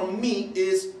received from me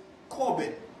is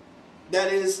Corbin,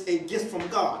 that is a gift from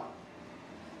God,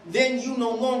 then you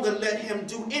no longer let him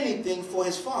do anything for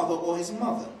his father or his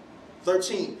mother.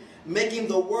 13, making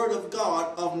the word of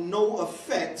God of no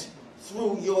effect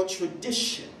through your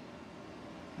tradition.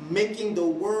 Making the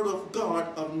word of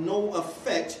God of no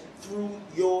effect through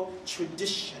your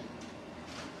tradition.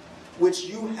 which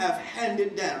you have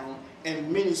handed down,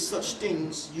 and many such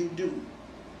things you do.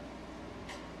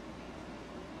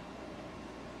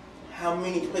 How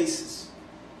many places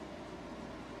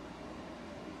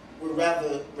would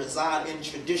rather reside in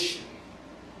tradition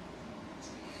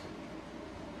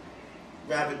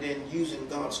rather than using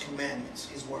God's commandments,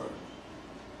 His word?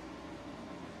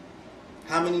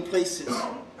 How many places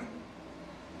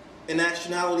in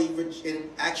actuality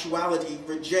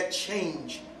reject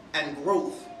change and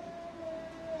growth?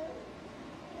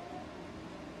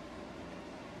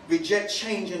 Reject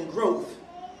change and growth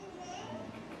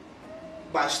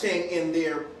by staying in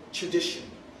their tradition.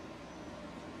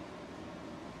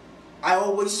 I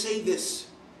always say this,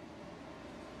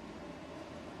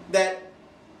 that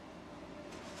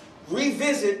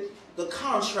revisit the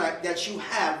contract that you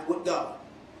have with God.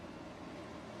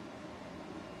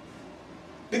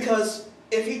 Because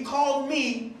if He called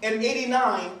me in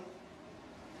 '89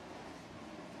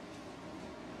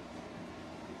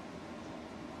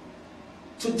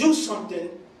 to do something,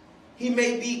 He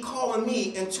may be calling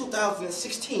me in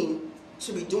 2016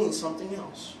 to be doing something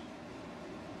else.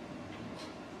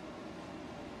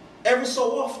 Every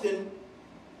so often,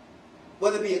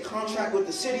 whether it be a contract with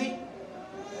the city,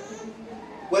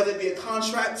 whether it be a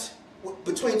contract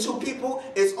between two people,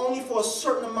 it's only for a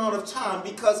certain amount of time,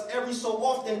 because every so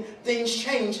often things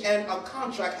change and a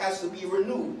contract has to be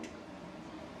renewed.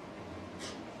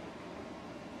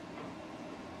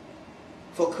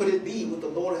 For could it be what the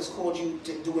Lord has called you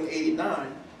to do in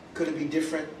 '89, could it be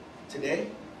different today?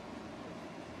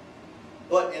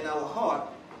 But in our heart,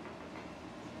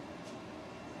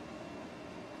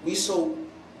 we so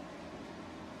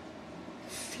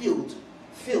filled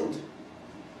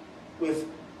with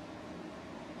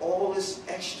all this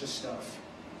extra stuff,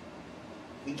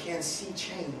 we can't see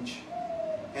change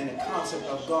and the concept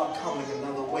of God coming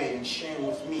another way and sharing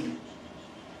with me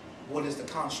what is the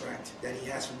contract that He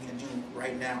has for me to do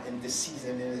right now in this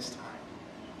season, in this time.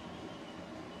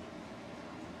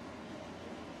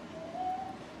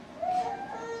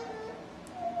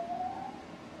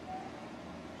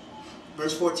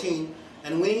 Verse 14,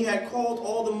 and when He had called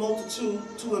all the multitude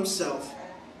to Himself,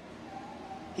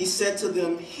 He said to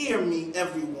them, hear me,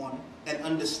 everyone, and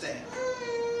understand.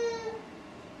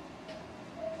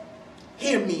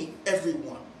 Hear me,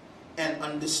 everyone, and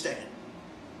understand.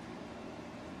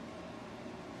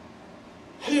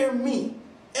 Hear me,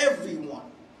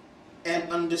 everyone,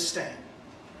 and understand.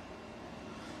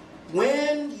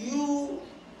 When you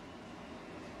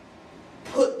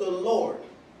put the Lord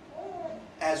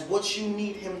as what you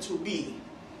need Him to be,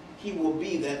 He will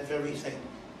be that very thing.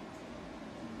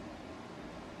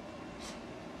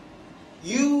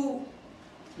 You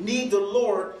need the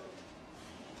Lord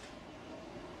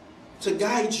to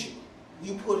guide you.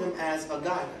 You put Him as a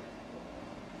guide,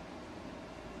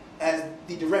 as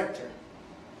the director,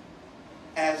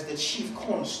 as the chief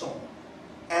cornerstone,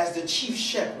 as the chief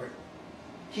shepherd.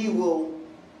 He will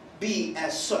be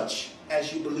as such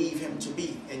as you believe Him to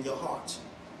be in your heart.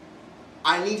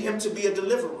 I need Him to be a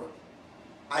deliverer.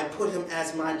 I put Him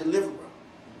as my deliverer.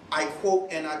 I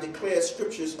quote and I declare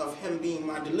scriptures of Him being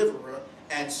my deliverer,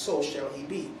 and so shall He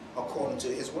be, according to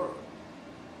His word.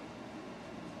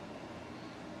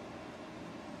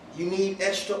 You need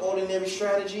extraordinary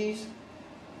strategies?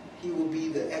 He will be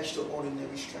the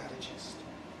extraordinary strategist.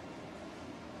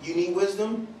 You need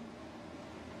wisdom?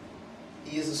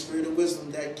 He is the spirit of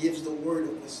wisdom that gives the word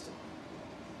of wisdom.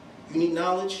 You need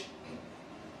knowledge?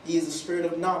 He is the spirit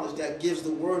of knowledge that gives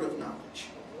the word of knowledge,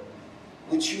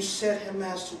 which you set Him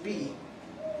as to be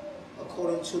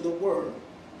according to the word.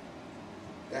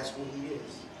 That's what He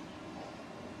is.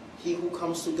 He who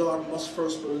comes to God must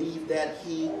first believe that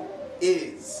He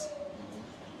is.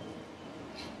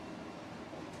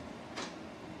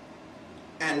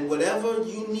 And whatever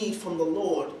you need from the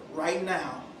Lord right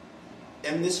now,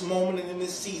 in this moment and in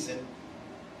this season,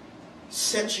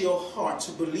 set your heart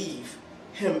to believe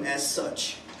Him as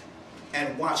such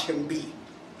and watch Him be.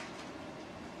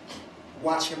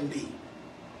 Watch Him be.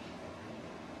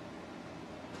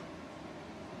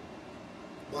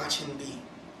 Watch Him be.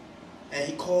 And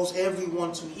He calls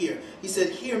everyone to hear. He said,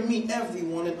 hear me,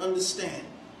 everyone, and understand.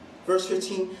 Verse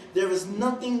 15, there is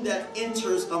nothing that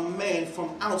enters a man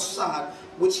from outside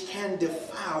which can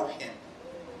defile him.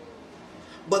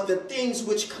 But the things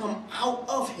which come out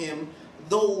of him,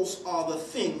 those are the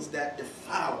things that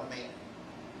defile a man.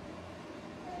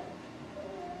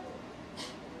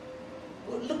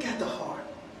 Well, look at the heart.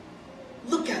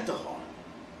 Look at the heart.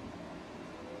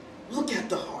 Look at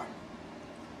the heart.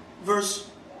 Verse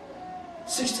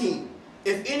 16,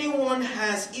 if anyone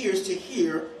has ears to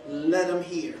hear, let him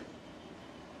hear.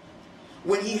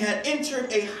 When he had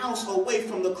entered a house away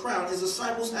from the crowd, his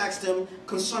disciples asked him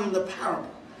concerning the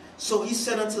parable. So he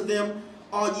said unto them,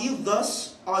 Are you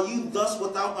thus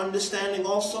without understanding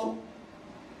also?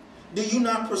 Do you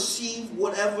not perceive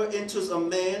whatever enters a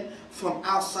man from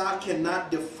outside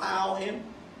cannot defile him?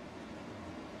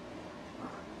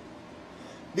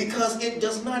 Because it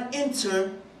does not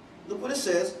enter, look what it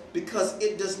says, because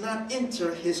it does not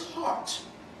enter his heart,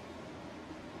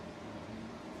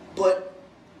 but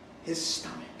his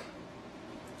stomach.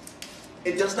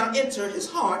 It does not enter his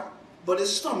heart, but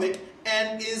his stomach,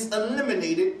 and is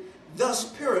eliminated,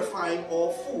 thus purifying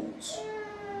all foods.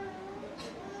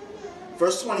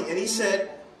 Verse 20, and he said,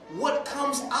 what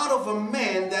comes out of a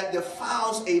man that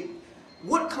defiles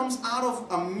what comes out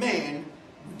of a man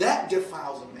that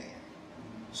defiles a man?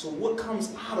 So what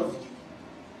comes out of you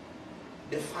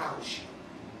defiles you.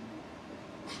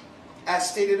 As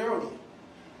stated earlier,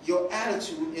 your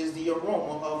attitude is the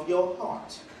aroma of your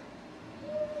heart.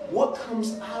 What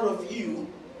comes out of you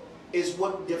is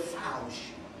what defiles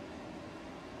you.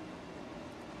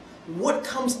 What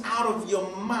comes out of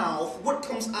your mouth, what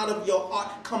comes out of your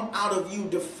heart, come out of you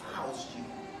defiles you.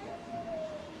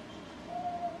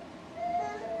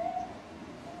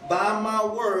 By my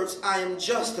words I am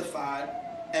justified,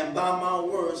 and by my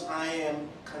words I am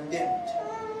condemned.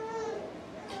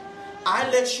 I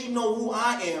let you know who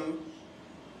I am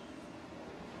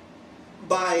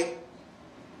by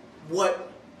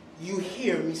what you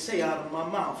hear me say out of my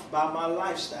mouth, by my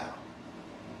lifestyle.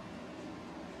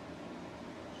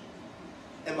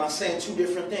 Am I saying two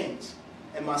different things?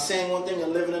 Am I saying one thing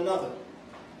and living another?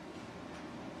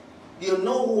 You'll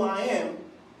know who I am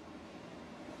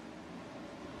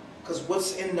because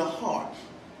what's in the heart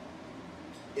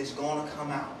is going to come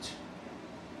out.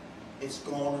 It's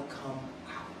going to come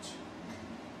out.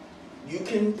 You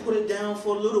can put it down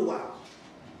for a little while.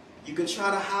 You can try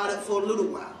to hide it for a little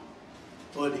while.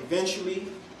 But eventually,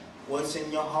 what's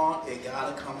in your heart, it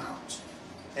got to come out.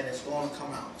 And it's going to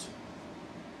come out.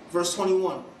 Verse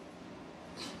 21.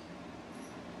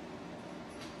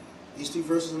 These three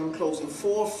verses and I'm closing.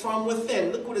 For from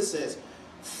within, look what it says.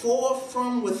 For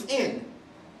from within,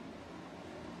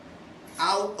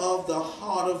 out of the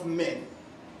heart of men.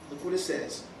 Look what it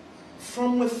says.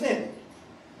 From within,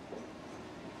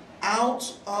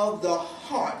 out of the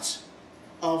heart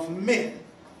of men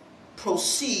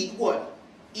proceed what?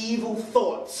 Evil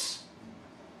thoughts.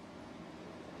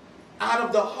 Out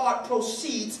of the heart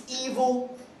proceeds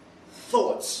evil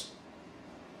thoughts.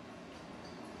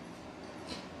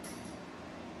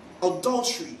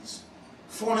 Adulteries,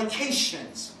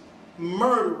 fornications,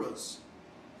 murderers,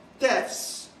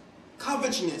 thefts,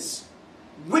 covetousness,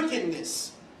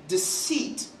 wickedness,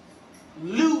 deceit,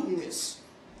 lewdness,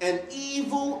 an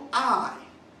evil eye,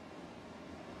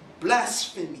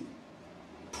 blasphemy,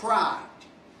 pride,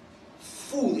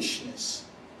 foolishness.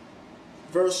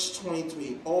 Verse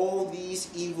 23, all these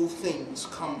evil things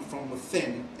come from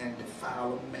within and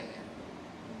defile a man.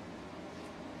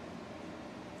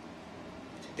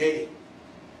 Today,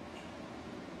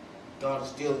 God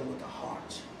is dealing with the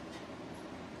heart.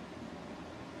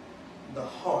 The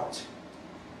heart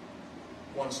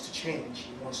wants to change.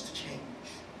 He wants to change.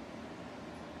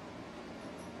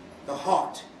 The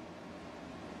heart.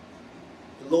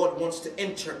 The Lord wants to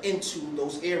enter into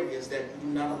those areas that you do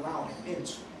not allow him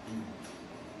into.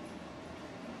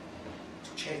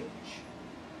 To change.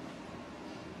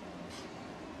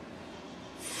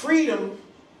 Freedom,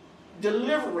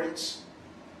 deliverance,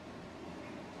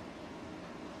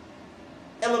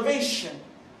 elevation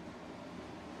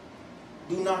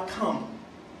do not come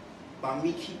by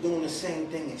me keep doing the same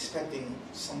thing expecting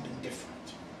something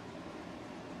different.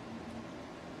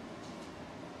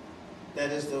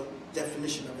 That is the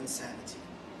definition of insanity.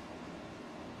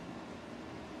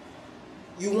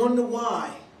 You wonder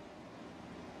why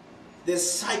there's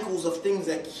cycles of things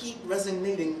that keep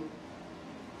resonating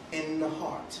in the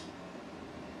heart,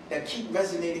 that keep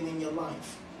resonating in your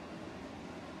life.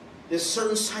 There's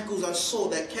certain cycles I saw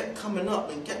that kept coming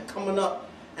up and kept coming up,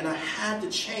 and I had to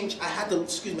change. I had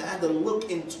to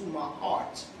look into my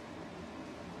heart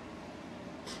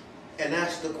and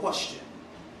ask the question,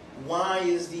 why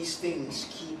is these things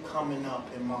keep coming up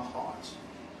in my heart?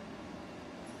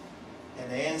 And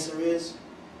the answer is,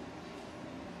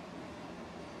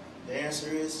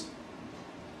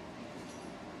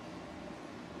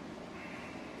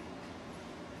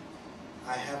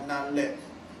 I have not let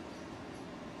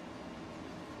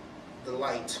the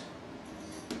light,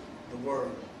 the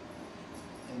word,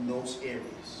 in those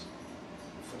areas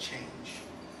for change.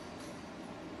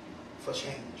 For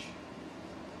change.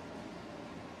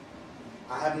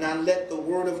 I have not let the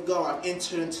word of God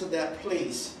enter into that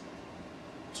place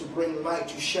to bring light,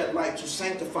 to shed light, to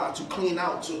sanctify, to clean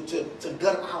out, to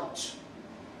gut out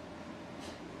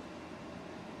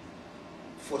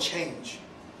for change.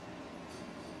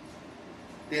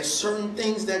 There's certain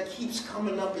things that keeps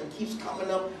coming up and keeps coming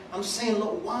up. I'm saying,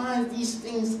 Lord, why these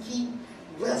things keep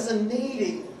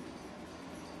resonating?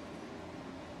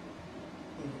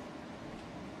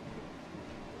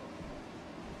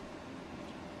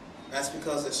 That's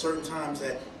because at certain times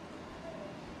that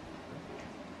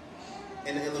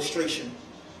in the illustration,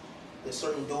 there's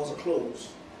certain doors are closed.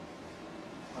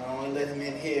 I only let him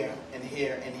in here and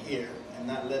here and here, and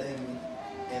not let him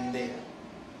in there,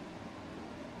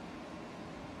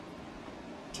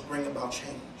 to bring about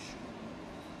change.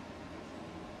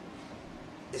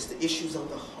 It's the issues of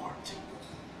the heart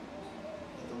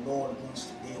that the Lord wants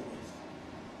to deal with.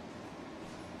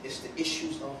 It's the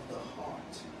issues of the heart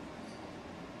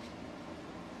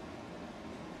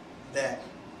that,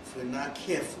 if we're not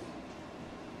careful,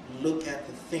 look at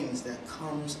the things that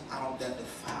comes out that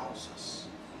defiles us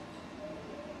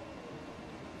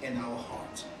in our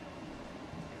heart.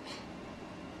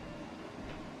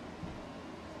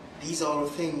 These are the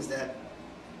things that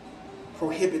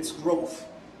prohibits growth.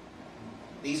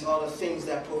 These are the things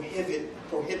that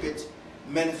prohibit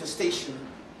manifestation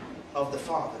of the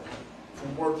Father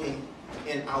from working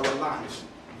in our lives.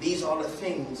 These are the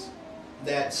things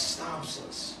that stops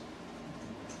us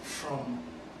from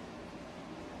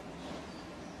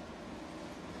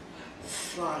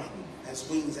flying as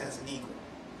wings as an eagle.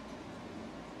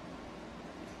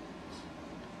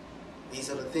 These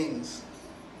are the things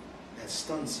that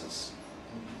stuns us.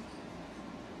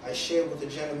 I shared with a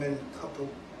gentleman a couple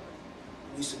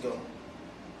weeks ago.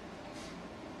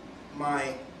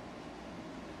 My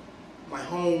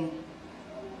home,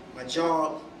 my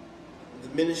job, the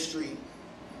ministry,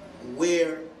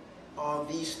 where are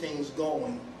these things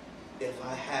going if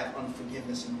I have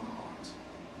unforgiveness in my heart?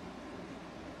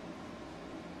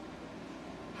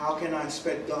 How can I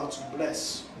expect God to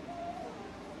bless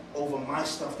over my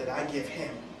stuff that I give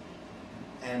him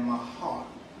and my heart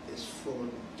is full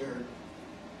of dirt,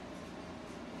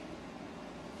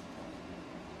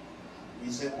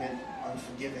 resentment,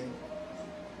 unforgiving?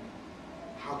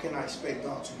 How can I expect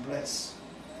God to bless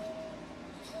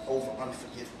over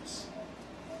unforgiveness?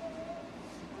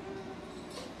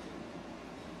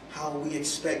 How we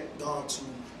expect God to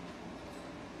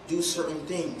do certain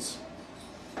things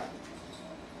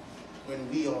when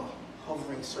we are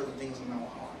hovering certain things in our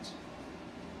hearts?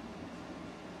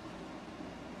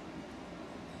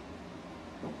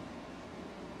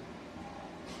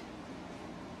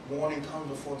 Warning comes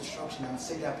before destruction. I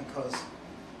say that because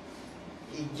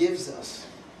he gives us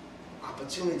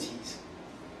opportunities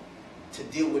to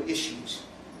deal with issues.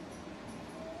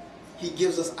 He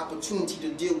gives us opportunity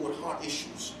to deal with heart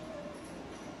issues.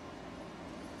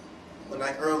 But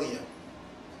like earlier,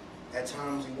 at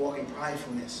times we walk in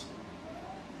pridefulness.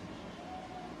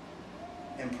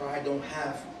 And pride don't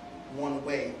have one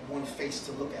way, one face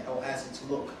to look at, or as it to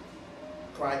look.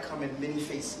 Pride comes in many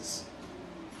faces.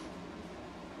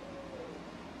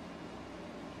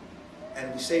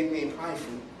 And we say we ain't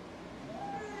prideful,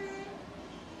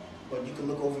 but you can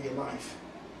look over your life,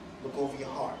 look over your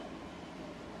heart.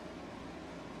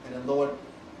 And the Lord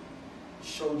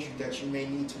showed you that you may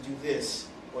need to do this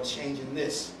or change in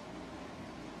this,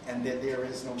 and that there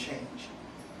is no change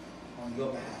on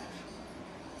your behalf.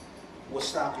 What's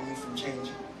stopping you from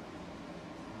changing?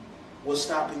 What's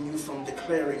stopping you from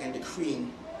declaring and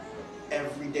decreeing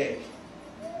every day?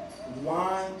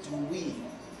 Why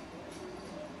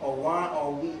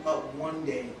are we up one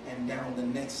day and down the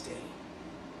next day?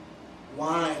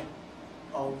 Why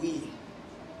are we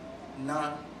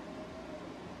not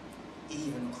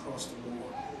even across the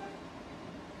board?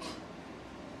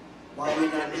 Why are we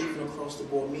not even across the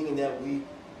board? Meaning that we,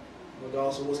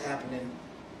 regardless of what's happening,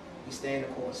 we stay in the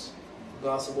course.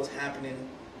 Regardless of what's happening,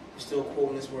 we're still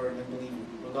quoting His word and believing.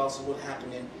 Regardless of what's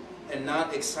happening, and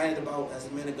not excited about, as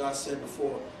the man of God said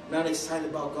before, not excited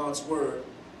about God's word,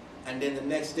 and then the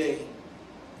next day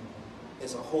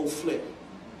is a whole flip.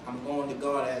 I'm going to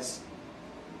God as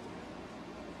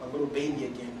a little baby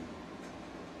again.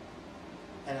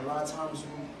 And a lot of times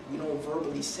we don't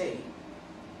verbally say,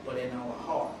 but in our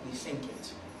heart we think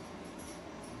it.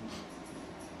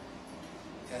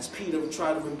 As Peter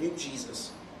tried to rebuke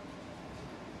Jesus,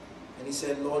 and he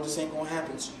said, Lord, this ain't going to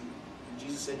happen to you. And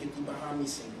Jesus said, get thee behind me,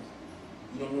 Satan.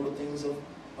 You don't know the things of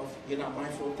you're not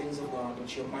mindful of things of God,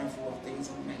 but you're mindful of things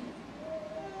of man.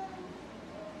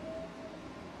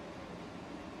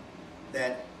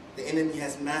 That the enemy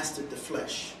has mastered the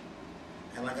flesh.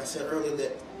 And like I said earlier,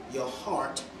 that your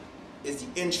heart is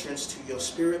the entrance to your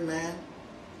spirit man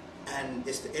and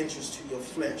it's the interest to your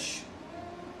flesh.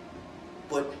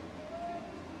 But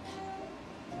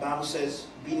the Bible says,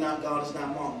 be not God is not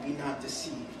mocked, be not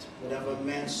deceived. Whatever a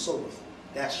man soweth,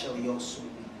 that shall he also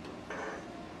reap.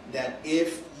 That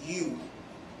if you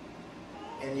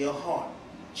in your heart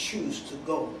choose to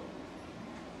go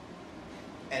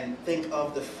and think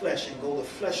of the flesh and go the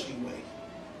fleshly way,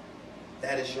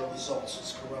 that is your results,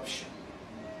 it's corruption.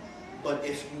 But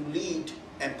if you lead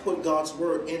and put God's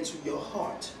word into your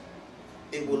heart,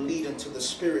 it will lead into the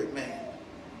spirit man.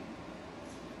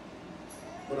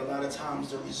 But a lot of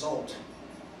times the result,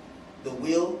 the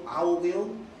will, our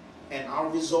will, and our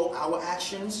result, our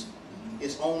actions,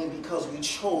 is only because we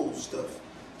chose to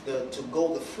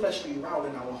go the fleshly route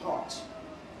in our hearts.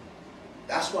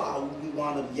 That's why we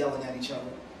wind up yelling at each other.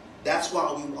 That's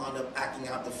why we wind up acting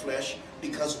out the flesh,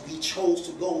 because we chose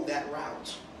to go that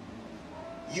route.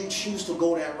 You choose to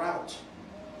go that route.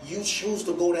 You choose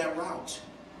to go that route.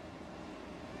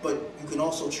 But you can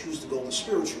also choose to go the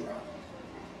spiritual route.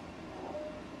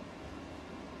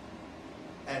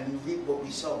 And we reap what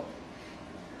we sow.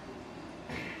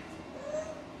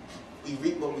 We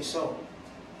reap what we sow.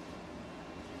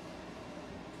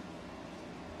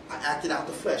 I acted out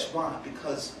the flesh. Why?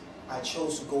 Because I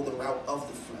chose to go the route of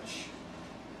the flesh.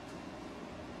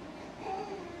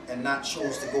 And not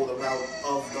chose to go the route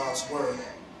of God's word,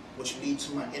 which leads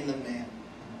to my inner man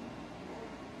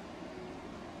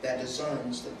that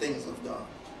discerns the things of God.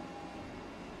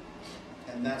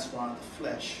 And that's why the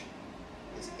flesh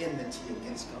is enmity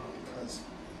against God, because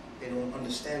they don't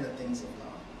understand the things of God.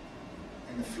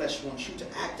 And the flesh wants you to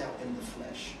act out in the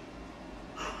flesh.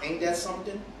 Ain't that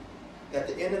something? That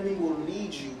the enemy will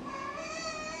lead you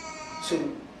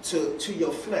to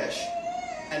your flesh,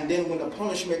 and then when the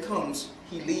punishment comes,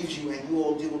 he leaves you and you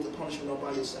all deal with the punishment all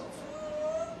by yourself.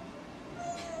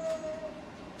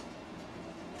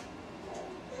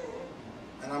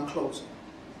 And I'm closing.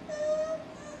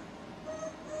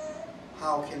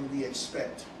 How can we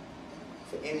expect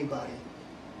for anybody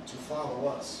to follow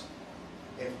us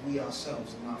if we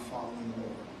ourselves are not following the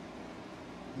Lord?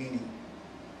 Meaning,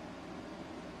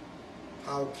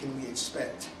 how can we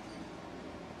expect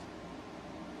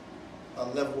a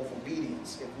level of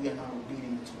obedience if we are not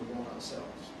obedient to the Lord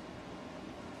ourselves?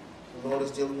 The Lord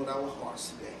is dealing with our hearts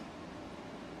today,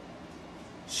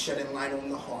 shedding light on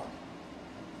the heart,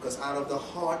 because out of the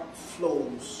heart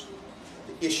flows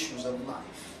the issues of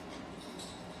life.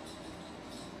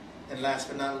 And last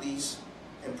but not least,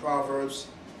 in Proverbs,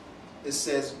 it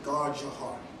says, guard your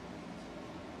heart.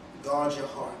 Guard your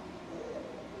heart.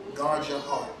 Guard your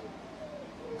heart.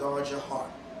 Guard your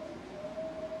heart.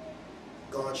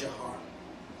 Guard your heart.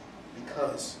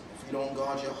 Because if you don't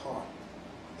guard your heart,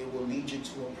 it will lead you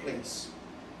to a place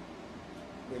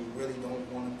where you really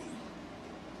don't want to be.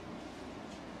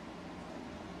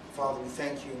 Father, we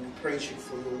thank you and we praise you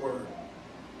for your word.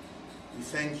 We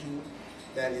thank you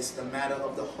that it's the matter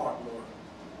of the heart, Lord,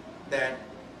 that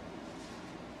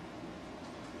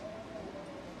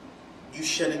you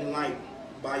shedding light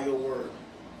by your word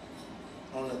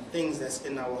on the things that's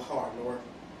in our heart, Lord.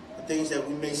 The things that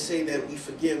we may say that we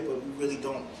forgive, but we really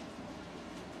don't.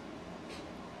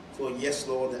 For yes,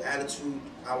 Lord, the attitude,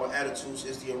 our attitudes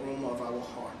is the aroma of our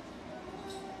heart.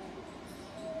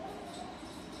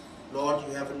 Lord,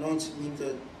 you have anointed me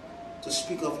to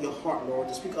speak of your heart, Lord,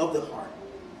 to speak of the heart,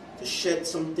 to shed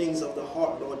some things of the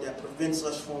heart, Lord, that prevents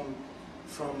us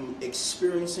from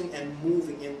experiencing and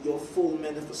moving in your full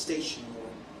manifestation,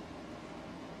 Lord.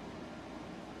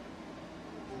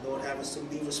 And Lord, have us to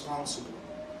be responsible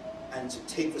and to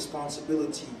take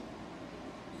responsibility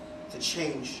to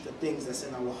change the things that's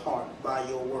in our heart by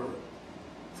your word.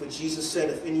 For Jesus said,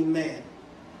 if any man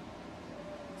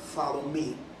follow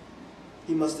me,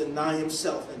 he must deny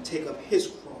himself and take up his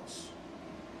cross.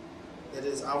 That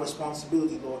is our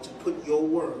responsibility, Lord, to put your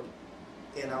word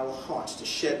in our hearts, to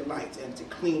shed light and to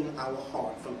clean our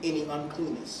heart from any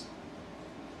uncleanness,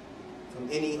 from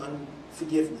any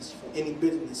unforgiveness, from any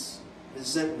bitterness,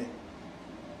 resentment,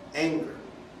 anger,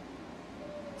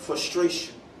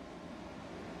 frustration,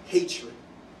 hatred,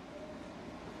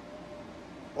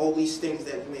 all these things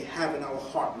that we may have in our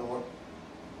heart, Lord.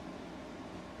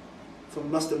 For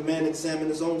must a man examine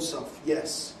his own self?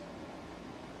 Yes.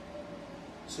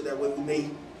 So that we may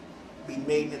be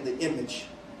made in the image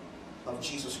of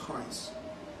Jesus Christ.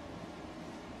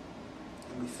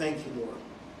 And we thank you, Lord,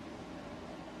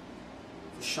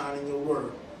 for shining your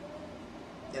word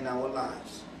in our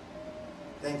lives.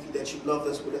 Thank you that you love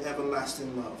us with an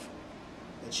everlasting love,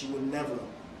 that you will never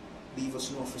leave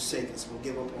us nor forsake us or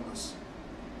give up on us.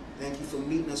 Thank you for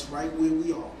meeting us right where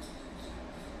we are,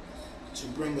 to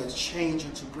bring a change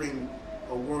and to bring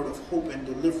a word of hope and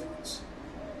deliverance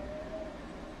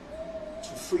to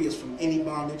free us from any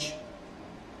bondage,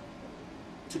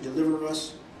 to deliver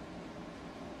us,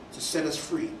 to set us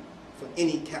free from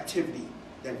any captivity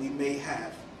that we may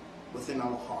have within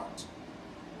our heart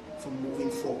from moving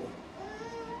forward.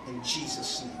 In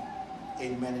Jesus'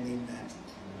 name, amen and amen.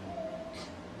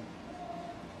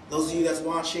 Those of you that's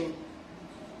watching,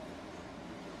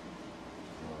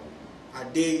 I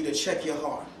dare you to check your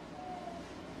heart.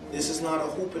 This is not a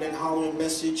hooping and hollering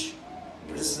message,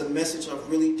 but this is a message of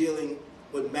really dealing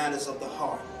with matters of the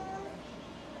heart.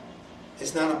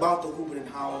 It's not about the hooping and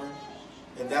hollering.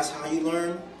 If that's how you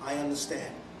learn, I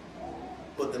understand.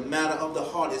 But the matter of the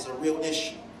heart is a real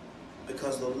issue,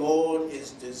 because the Lord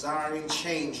is desiring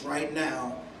change right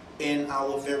now in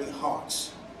our very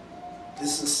hearts.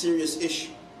 This is a serious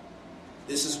issue.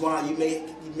 This is why you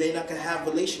may not have a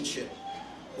relationship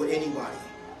with anybody.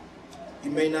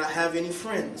 You may not have any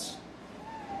friends.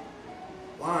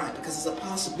 Why? Because there's a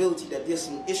possibility that there's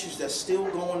some issues that's still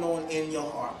going on in your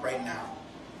heart right now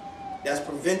that's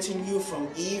preventing you from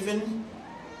even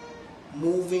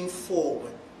moving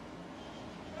forward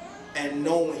and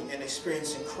knowing and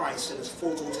experiencing Christ in his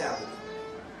full totality.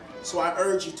 So I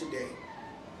urge you today,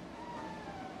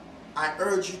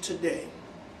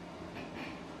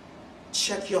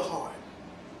 check your heart.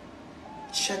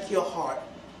 Check your heart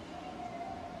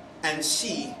and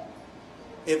see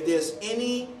if there's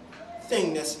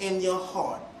anything that's in your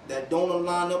heart that don't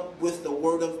line up with the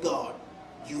Word of God.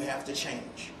 You have to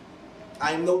change.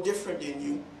 I am no different than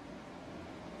you.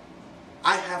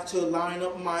 I have to line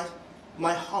up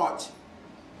my heart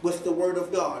with the Word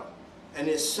of God. And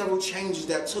there's several changes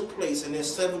that took place, and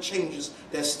there's several changes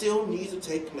that still need to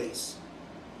take place.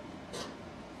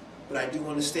 But I do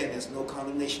understand there's no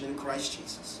condemnation in Christ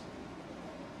Jesus.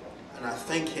 And I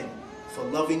thank him for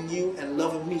loving you and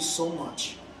loving me so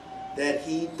much that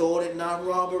he thought it not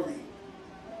robbery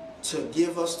to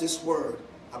give us this word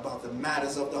about the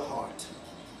matters of the heart.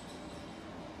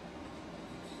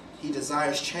 He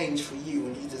desires change for you,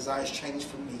 and he desires change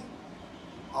for me.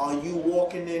 Are you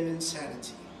walking in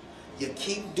insanity? You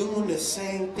keep doing the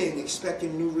same thing,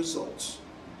 expecting new results.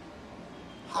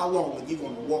 How long are you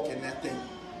going to walk in that thing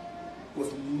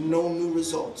with no new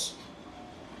results?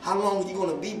 How long are you going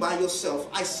to be by yourself,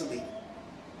 isolated,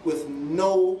 with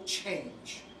no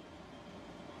change?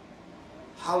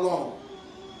 How long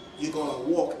are you going to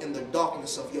walk in the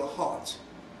darkness of your heart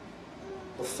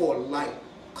before light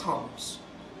comes?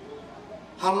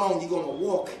 How long are you going to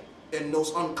walk in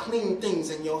those unclean things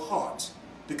in your heart?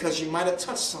 Because you might have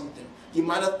touched something. You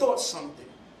might have thought something.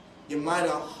 You might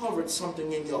have hovered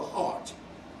something in your heart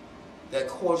that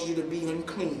caused you to be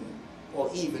unclean or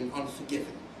even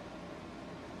unforgiving.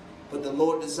 But the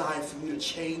Lord desires for you to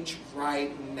change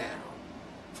right now.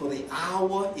 For the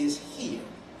hour is here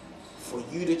for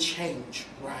you to change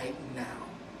right now.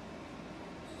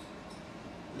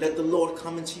 Let the Lord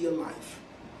come into your life.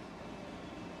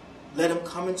 Let him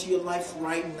come into your life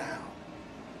right now.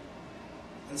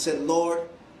 And said, Lord,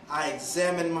 I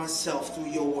examine myself through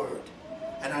your word.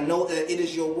 And I know that it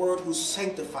is your word who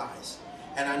sanctifies.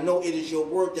 And I know it is your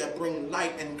word that brings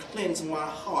light and cleanse my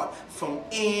heart from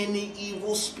any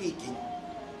evil speaking,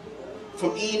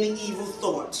 from any evil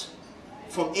thought,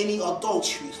 from any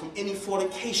adultery, from any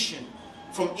fornication,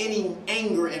 from any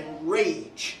anger and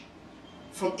rage,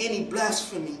 from any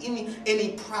blasphemy,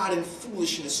 any pride and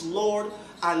foolishness. Lord,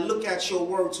 I look at your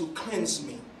word to cleanse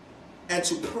me and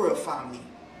to purify me,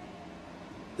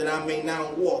 that I may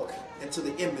now walk into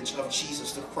the image of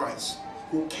Jesus the Christ,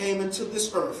 who came into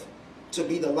this earth to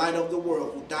be the light of the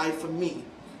world, who died for me,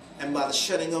 and by the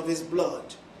shedding of his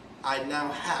blood, I now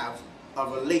have a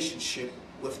relationship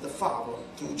with the Father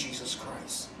through Jesus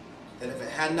Christ. That if it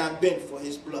had not been for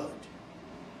his blood,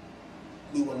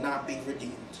 we will not be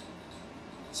redeemed.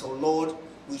 So Lord,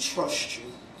 we trust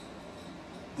you.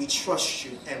 We trust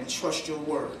you, and we trust your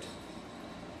word,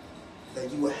 that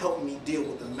you will help me deal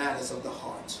with the matters of the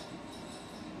heart.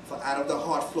 For out of the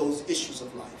heart flows issues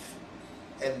of life.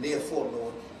 And therefore,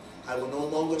 Lord, I will no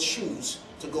longer choose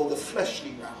to go the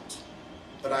fleshly route,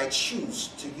 but I choose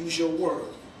to use your word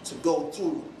to go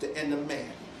through the inner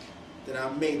man, that I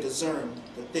may discern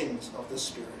the things of the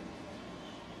Spirit.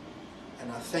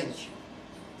 And I thank you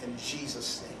in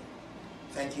Jesus' name.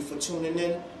 Thank you for tuning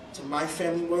in to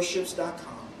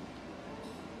myfamilyworships.com.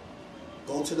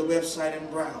 Go to the website and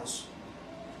browse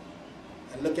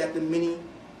and look at the many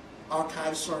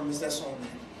archived sermons that's on there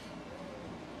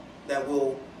that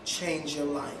will change your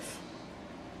life.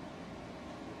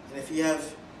 And if you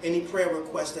have any prayer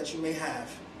requests that you may have,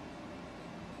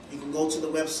 you can go to the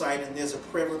website and there's a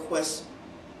prayer request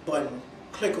button.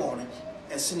 Click on it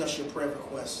and send us your prayer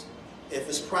requests. If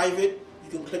it's private, you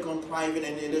can click on private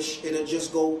and it'll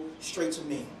just go straight to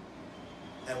me.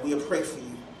 And we'll pray for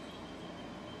you.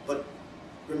 But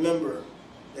remember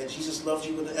that Jesus loves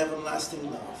you with an everlasting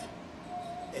love.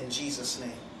 In Jesus'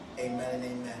 name, amen and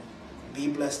amen. Be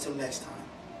blessed till next time.